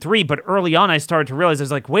 2003, but early on, I started to realize, I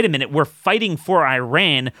was like, wait a minute, we're fighting for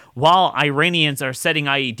Iran while Iranians are setting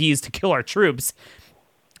IEDs to kill our troops.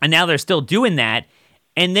 And now they're still doing that.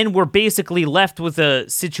 And then we're basically left with a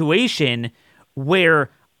situation where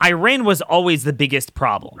Iran was always the biggest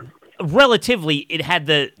problem. Relatively, it had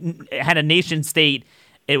a nation state.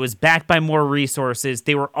 It was backed by more resources.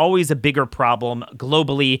 They were always a bigger problem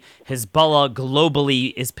globally. Hezbollah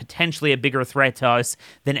globally is potentially a bigger threat to us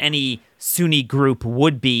than any Sunni group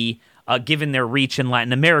would be, given their reach in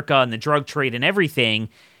Latin America and the drug trade and everything.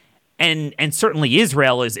 And certainly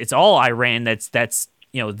Israel it's all Iran that's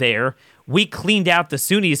there. We cleaned out the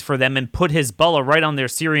Sunnis for them and put Hezbollah right on their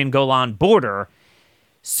Syrian Golan border.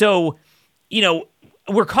 So,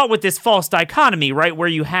 we're caught with this false dichotomy, right, where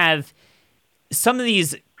you have some of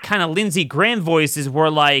these kind of Lindsey Graham voices were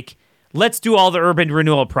like, let's do all the urban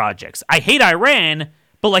renewal projects. I hate Iran,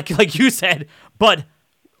 but like you said, but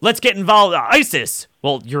let's get involved with ISIS.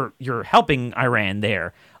 Well, you're helping Iran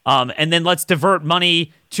there. And then let's divert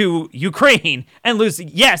money to Ukraine and lose.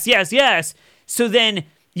 Yes. So then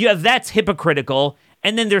you have that's hypocritical.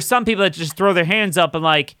 And then there's some people that just throw their hands up and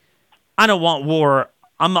like, I don't want war.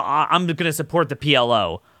 I'm going to support the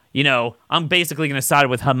PLO. I'm basically going to side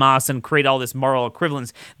with Hamas and create all this moral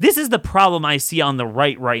equivalence. This is the problem I see on the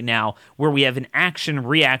right now, where we have an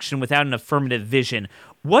action-reaction without an affirmative vision.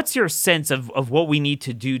 What's your sense of what we need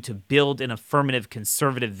to do to build an affirmative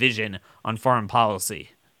conservative vision on foreign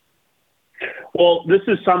policy? Well, this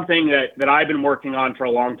is something that I've been working on for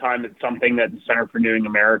a long time. It's something that the Center for Renewing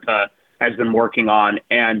America has been working on.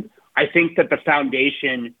 And I think that the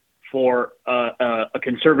foundation for a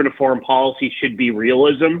conservative foreign policy should be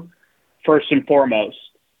realism, first and foremost,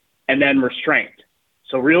 and then restraint.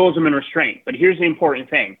 So realism and restraint. But here's the important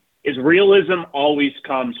thing, is realism always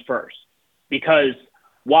comes first. Because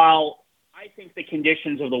while I think the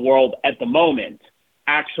conditions of the world at the moment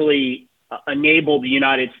actually enable the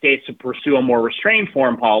United States to pursue a more restrained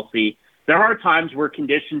foreign policy, there are times where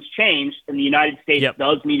conditions change and the United States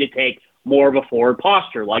does need to take more of a forward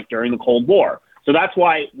posture, like during the Cold War. So that's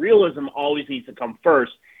why realism always needs to come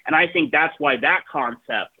first. And I think that's why that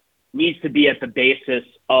concept needs to be at the basis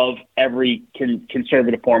of every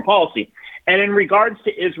conservative foreign policy. And in regards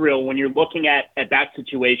to Israel, when you're looking at that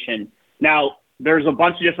situation, now there's a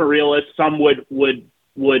bunch of different realists. Some would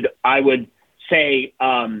I would say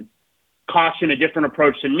caution a different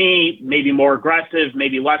approach than me, maybe more aggressive,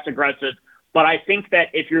 maybe less aggressive. But I think that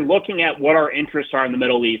if you're looking at what our interests are in the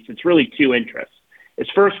Middle East, it's really two interests. It's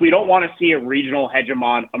first, we don't want to see a regional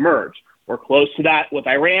hegemon emerge. We're close to that with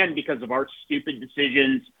Iran because of our stupid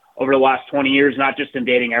decisions over the last 20 years, not just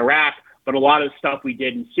invading Iraq, but a lot of the stuff we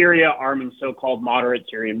did in Syria, arming so-called moderate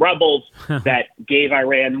Syrian rebels that gave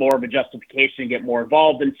Iran more of a justification to get more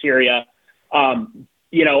involved in Syria. Our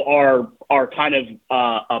kind of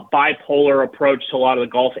a bipolar approach to a lot of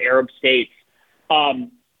the Gulf Arab states.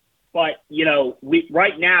 But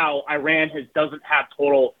right now, Iran doesn't have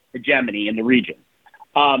total hegemony in the region.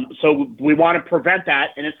 So we want to prevent that.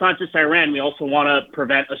 And it's not just Iran. We also want to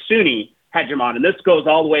prevent a Sunni hegemon. And this goes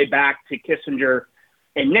all the way back to Kissinger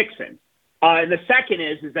and Nixon. And the second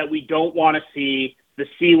is that we don't want to see the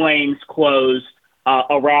sea lanes closed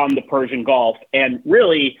around the Persian Gulf. And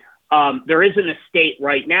really, there isn't a state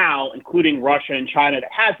right now, including Russia and China,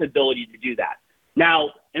 that has the ability to do that.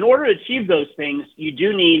 Now, in order to achieve those things, you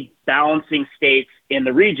do need balancing states in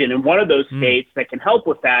the region. And one of those states that can help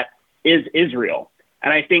with that is Israel.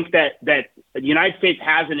 And I think that the United States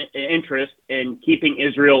has an interest in keeping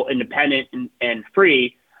Israel independent and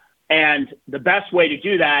free. And the best way to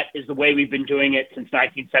do that is the way we've been doing it since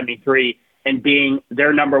 1973 and being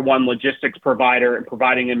their number one logistics provider and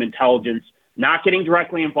providing them intelligence, not getting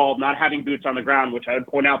directly involved, not having boots on the ground, which I would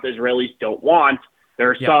point out the Israelis don't want. There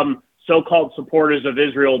are some so-called supporters of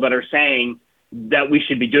Israel that are saying that we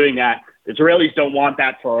should be doing that. The Israelis don't want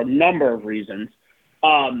that for a number of reasons.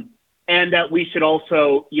 And that we should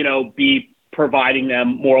also, be providing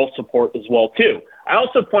them moral support as well, too. I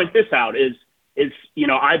also point this out is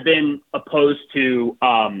I've been opposed to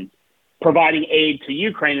providing aid to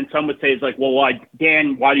Ukraine, and some would say it's like, well, why do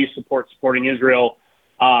you supporting Israel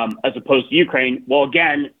as opposed to Ukraine? Well,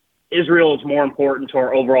 again, Israel is more important to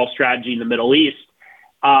our overall strategy in the Middle East.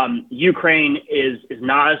 Ukraine is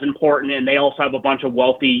not as important, and they also have a bunch of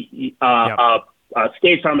wealthy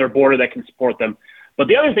states on their border that can support them. But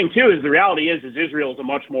the other thing, too, is the reality is Israel is a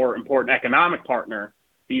much more important economic partner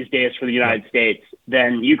these days for the United States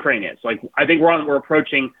than Ukraine is. Like, I think we're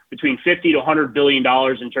approaching between $50 to $100 billion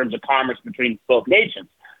in terms of commerce between both nations.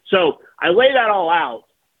 So I lay that all out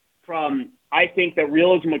from, I think that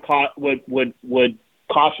realism would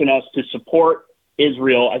caution us to support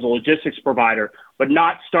Israel as a logistics provider, but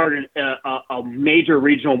not start a major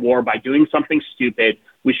regional war by doing something stupid.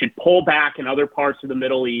 We should pull back in other parts of the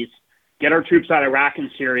Middle East, get our troops out of Iraq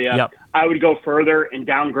and Syria. Yep. I would go further and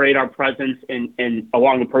downgrade our presence in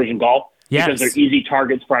along the Persian Gulf because they're easy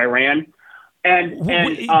targets for Iran. And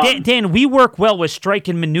Dan, we work well with strike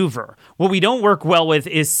and maneuver. What we don't work well with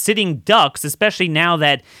is sitting ducks, especially now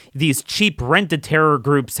that these cheap rent-a-terror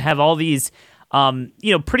groups have all these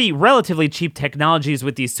pretty relatively cheap technologies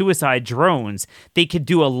with these suicide drones. They could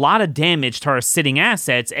do a lot of damage to our sitting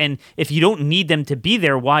assets, and if you don't need them to be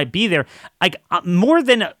there, why be there? Like, more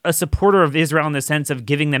than a supporter of Israel in the sense of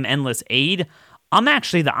giving them endless aid, I'm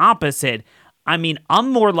actually the opposite. I mean,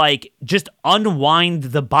 I'm more like just unwind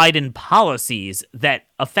the Biden policies that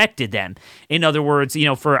affected them. In other words,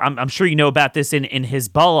 I'm sure you know about this in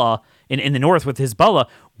Hezbollah, in the north with Hezbollah,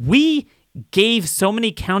 we gave so many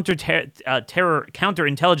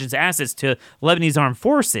counterintelligence assets to Lebanese armed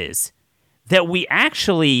forces that we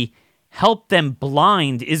actually helped them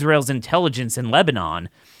blind Israel's intelligence in Lebanon,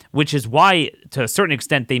 which is why, to a certain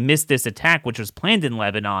extent, they missed this attack, which was planned in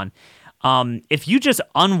Lebanon. If you just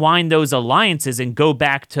unwind those alliances and go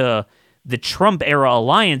back to the Trump-era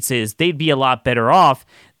alliances, they'd be a lot better off.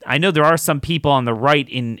 I know there are some people on the right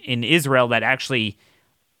in Israel that actually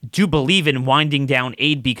do believe in winding down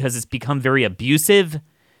aid because it's become very abusive.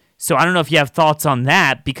 So I don't know if you have thoughts on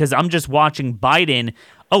that, because I'm just watching Biden.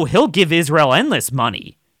 Oh, he'll give Israel endless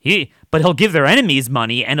money. But he'll give their enemies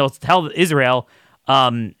money, and he'll tell Israel,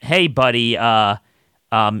 hey, buddy, no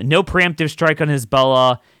preemptive strike on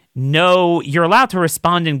Hezbollah. No, you're allowed to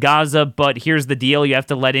respond in Gaza, but here's the deal. You have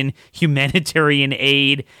to let in humanitarian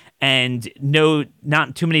aid and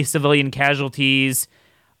not too many civilian casualties.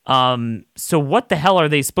 So what the hell are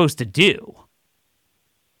they supposed to do?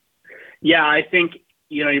 Yeah, I think,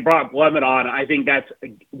 you brought up Lebanon. I think that's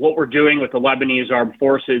what we're doing with the Lebanese armed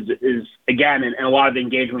forces is, again, and a lot of the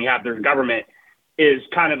engagement we have with their government is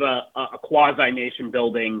kind of a quasi-nation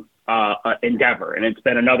building endeavor, and it's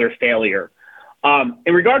been another failure.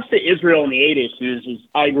 In regards to Israel and the aid issues,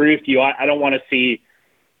 I agree with you. I don't want to see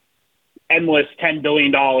endless $10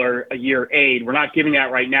 billion a year aid. We're not giving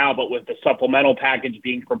that right now, but with the supplemental package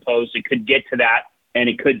being proposed, it could get to that, and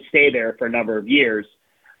it could stay there for a number of years.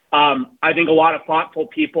 I think a lot of thoughtful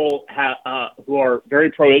people who are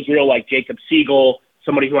very pro-Israel, like Jacob Siegel,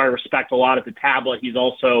 somebody who I respect a lot at the Tablet. He's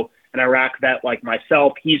also an Iraq vet like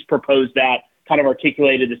myself. He's proposed that, kind of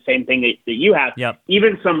articulated the same thing that you have. Yep.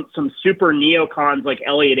 Even some super neocons like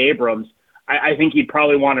Elliot Abrams, I think he'd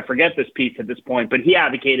probably want to forget this piece at this point, but he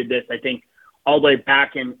advocated this, I think, all the way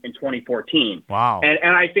back in 2014. Wow.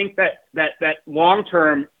 And I think that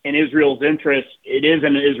long-term in Israel's interest, it is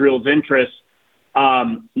in Israel's interest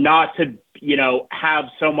not to, have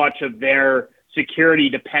so much of their security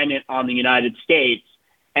dependent on the United States.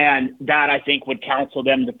 And that, I think, would counsel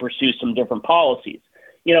them to pursue some different policies.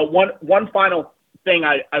 One final thing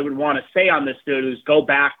I would want to say on this, dude, is go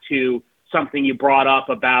back to something you brought up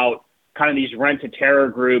about kind of these rent-to-terror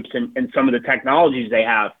groups and some of the technologies they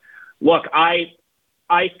have. Look, I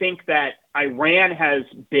think that Iran has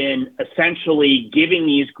been essentially giving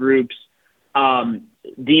these groups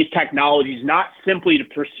these technologies not simply to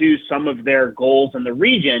pursue some of their goals in the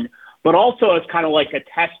region, but also as kind of like a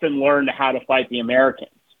test and learn to how to fight the Americans.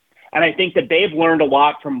 And I think that they've learned a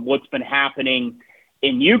lot from what's been happening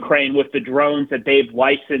in Ukraine with the drones that they've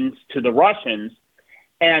licensed to the Russians.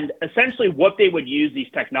 And essentially what they would use these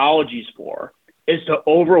technologies for is to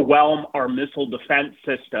overwhelm our missile defense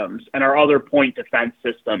systems and our other point defense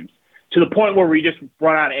systems to the point where we just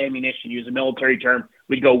run out of ammunition. Use a military term,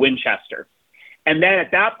 we'd go Winchester. And then at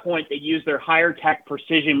that point, they use their higher tech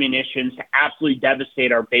precision munitions to absolutely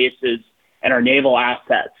devastate our bases and our naval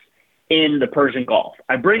assets in the Persian Gulf.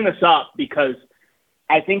 I bring this up because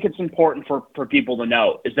I think it's important for people to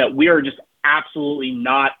know is that we are just absolutely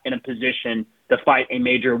not in a position to fight a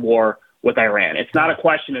major war with Iran. It's not a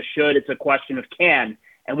question of should, it's a question of can.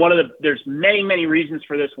 And there's many, many reasons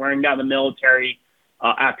for this: wearing down the military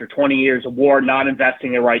after 20 years of war, not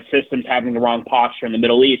investing in the right systems, having the wrong posture in the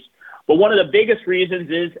Middle East. But one of the biggest reasons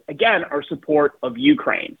is, again, our support of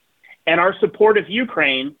Ukraine. And our support of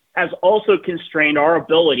Ukraine has also constrained our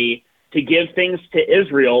ability to give things to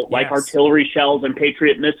Israel, like artillery shells and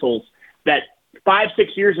Patriot missiles, that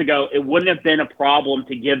 5-6 years ago, it wouldn't have been a problem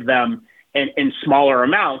to give them in smaller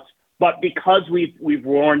amounts. But because we've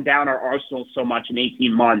worn down our arsenal so much in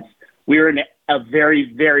 18 months, we're in a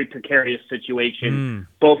very, very precarious situation,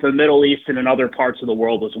 both in the Middle East and in other parts of the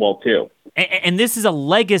world as well, too. And this is a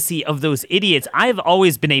legacy of those idiots. I've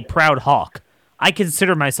always been a proud hawk. I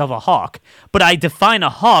consider myself a hawk, but I define a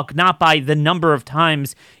hawk not by the number of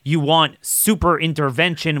times you want super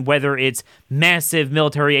intervention, whether it's massive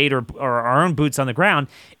military aid or our own boots on the ground.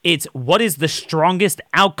 It's what is the strongest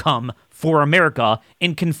outcome for America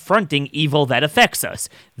in confronting evil that affects us.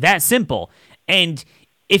 That simple. And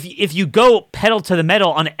if you go pedal to the metal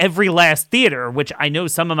on every last theater, which I know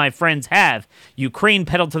some of my friends have, Ukraine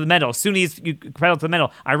pedal to the metal, Sunnis pedal to the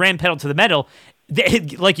metal, Iran pedal to the metal,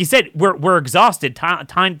 like you said, we're exhausted.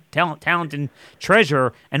 Time, talent, and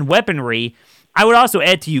treasure and weaponry. I would also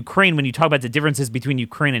add to Ukraine, when you talk about the differences between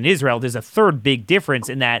Ukraine and Israel, there's a third big difference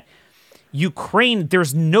in that Ukraine,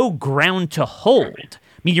 there's no ground to hold.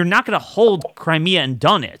 I mean, you're not going to hold Crimea and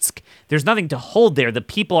Donetsk. There's nothing to hold there. The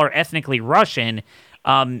people are ethnically Russian.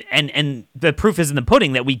 And the proof is in the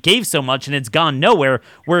pudding that we gave so much and it's gone nowhere.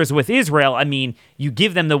 Whereas with Israel, I mean, you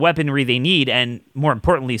give them the weaponry they need and, more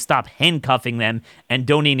importantly, stop handcuffing them and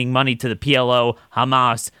donating money to the PLO,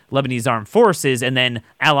 Hamas, Lebanese armed forces, and then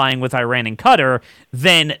allying with Iran and Qatar,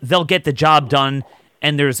 then they'll get the job done.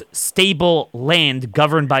 And there's stable land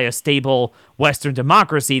governed by a stable Western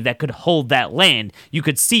democracy that could hold that land. You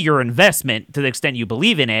could see your investment to the extent you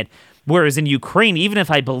believe in it. Whereas in Ukraine, even if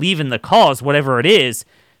I believe in the cause, whatever it is,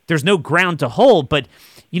 there's no ground to hold. But,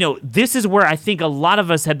 this is where I think a lot of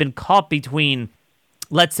us have been caught between,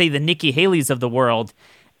 let's say, the Nikki Haley's of the world,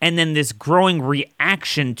 and then this growing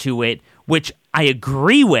reaction to it, which I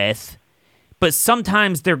agree with, but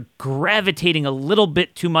sometimes they're gravitating a little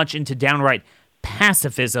bit too much into downright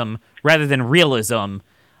pacifism rather than realism.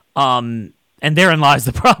 And therein lies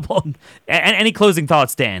the problem. Any closing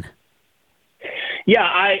thoughts, Dan? Yeah,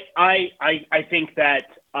 I think that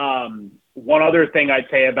one other thing I'd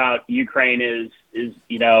say about Ukraine is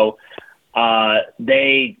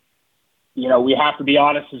they, we have to be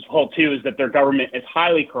honest as well too, is that their government is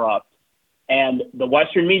highly corrupt, and the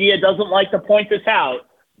Western media doesn't like to point this out,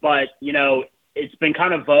 but it's been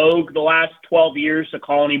kind of vogue the last 12 years to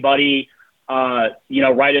call anybody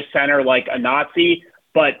right of center like a Nazi,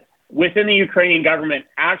 but within the Ukrainian government,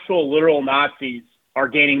 actual literal Nazis are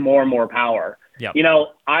gaining more and more power. Yep.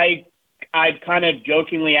 I've kind of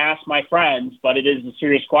jokingly asked my friends, but it is a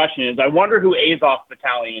serious question, is I wonder who Azov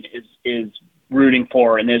Battalion is rooting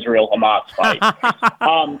for in Israel-Hamas fight.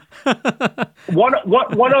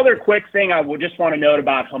 One other quick thing I would just want to note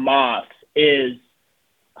about Hamas is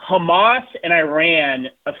Hamas and Iran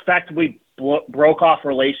effectively broke off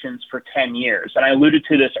relations for 10 years. And I alluded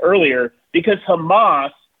to this earlier because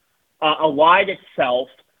Hamas allied itself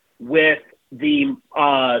with the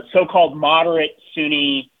so-called moderate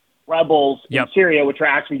Sunni rebels in Syria, which are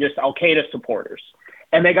actually just al-Qaeda supporters.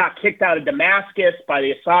 And they got kicked out of Damascus by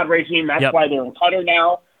the Assad regime. That's why they're in Qatar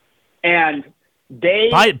now. And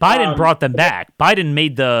Biden brought them back. Biden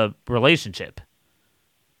made the relationship.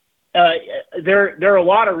 There are a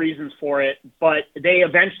lot of reasons for it, but they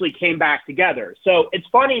eventually came back together. So it's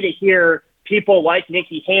funny to hear people like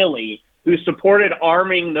Nikki Haley, who supported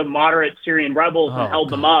arming the moderate Syrian rebels and held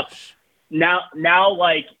them up, now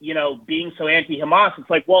like, being so anti-Hamas. It's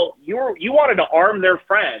like, well, you wanted to arm their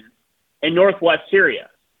friend in northwest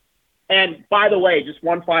Syria. And by the way, just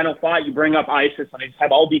one final thought, you bring up ISIS, and I just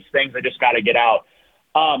have all these things I just got to get out.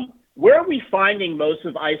 Where are we finding most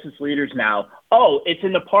of ISIS leaders now? Oh, it's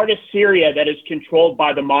in the part of Syria that is controlled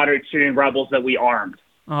by the moderate Syrian rebels that we armed.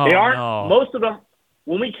 Most of them,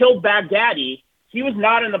 when we killed Baghdadi, he was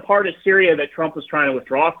not in the part of Syria that Trump was trying to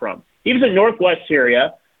withdraw from. He was in northwest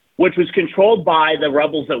Syria, which was controlled by the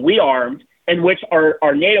rebels that we armed, and which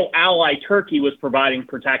our NATO ally Turkey was providing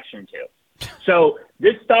protection to. So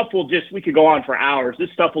this stuff we could go on for hours. This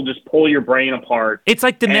stuff will just pull your brain apart. It's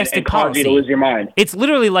like domestic and cause policy. you to lose your mind. It's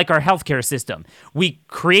literally like our healthcare system. We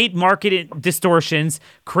create market distortions,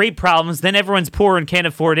 create problems, then everyone's poor and can't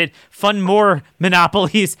afford it, fund more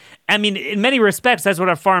monopolies. I mean, in many respects, that's what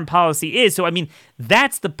our foreign policy is. So, I mean,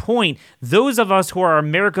 that's the point. Those of us who are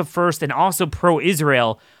America first and also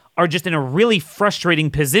pro-Israel are just in a really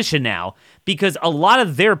frustrating position now because a lot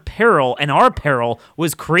of their peril and our peril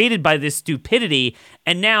was created by this stupidity.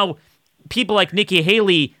 And now people like Nikki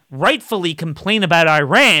Haley rightfully complain about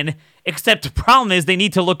Iran, except the problem is they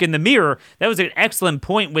need to look in the mirror. That was an excellent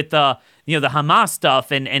point with the Hamas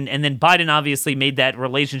stuff. And then Biden obviously made that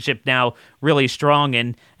relationship now really strong.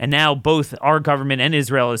 And now both our government and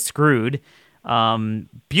Israel is screwed.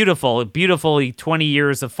 Beautifully 20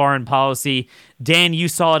 years of foreign policy. Dan, you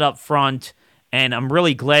saw it up front, and I'm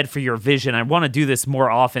really glad for your vision. I want to do this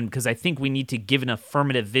more often because I think we need to give an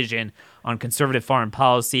affirmative vision on conservative foreign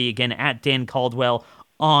policy. Again, at Dan Caldwell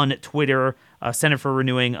on Twitter, Center for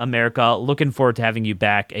Renewing America. Looking forward to having you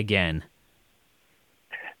back again.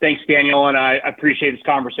 Thanks, Daniel, and I appreciate this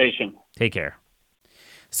conversation. Take care.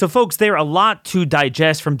 So, folks, there are a lot to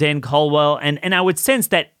digest from Dan Caldwell, and I would sense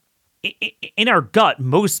that in our gut,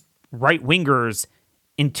 most right-wingers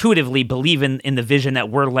intuitively believe in the vision that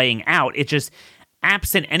we're laying out. It's just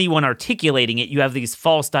absent anyone articulating it, you have these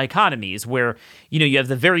false dichotomies where, you have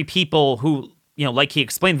the very people who, like he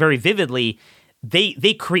explained very vividly,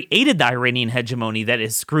 they created the Iranian hegemony that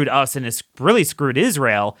has screwed us and has really screwed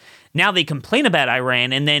Israel. Now they complain about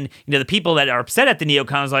Iran, and then, the people that are upset at the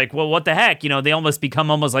neocons like, well, what the heck? They almost become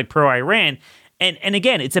almost like pro-Iran. And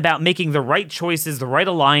again, it's about making the right choices, the right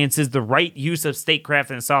alliances, the right use of statecraft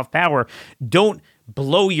and soft power. Don't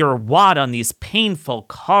blow your wad on these painful,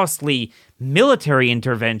 costly military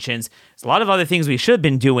interventions. There's a lot of other things we should have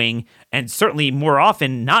been doing, and certainly more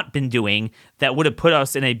often not been doing, that would have put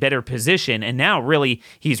us in a better position. And now, really,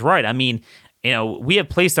 he's right. I mean, we have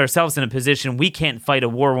placed ourselves in a position we can't fight a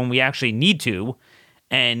war when we actually need to.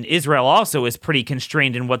 And Israel also is pretty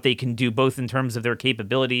constrained in what they can do, both in terms of their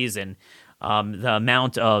capabilities and the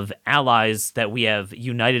amount of allies that we have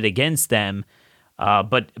united against them.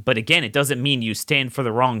 But again, it doesn't mean you stand for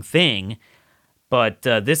the wrong thing. But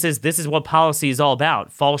this is what policy is all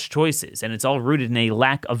about, false choices, and it's all rooted in a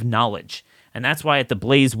lack of knowledge. And that's why at The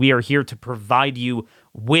Blaze, we are here to provide you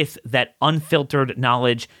with that unfiltered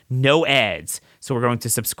knowledge, no ads. So we're going to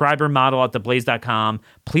subscriber model at theblaze.com.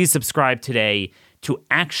 Please subscribe today to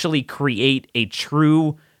actually create a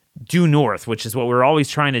true due north, which is what we're always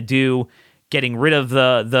trying to do, getting rid of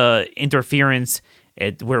the interference.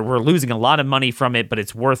 We're losing a lot of money from it, but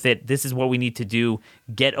it's worth it. This is what we need to do.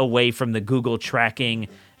 Get away from the Google tracking.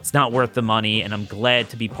 It's not worth the money, and I'm glad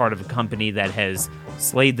to be part of a company that has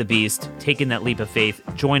slayed the beast, taken that leap of faith.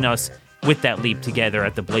 Join us with that leap together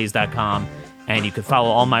at theblaze.com, and you can follow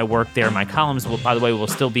all my work there. My columns, by the way, will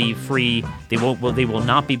still be free. They will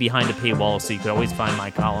not be behind a paywall, so you can always find my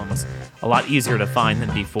columns. A lot easier to find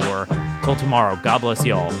than before. Till tomorrow, God bless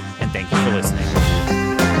you all, and thank you for listening.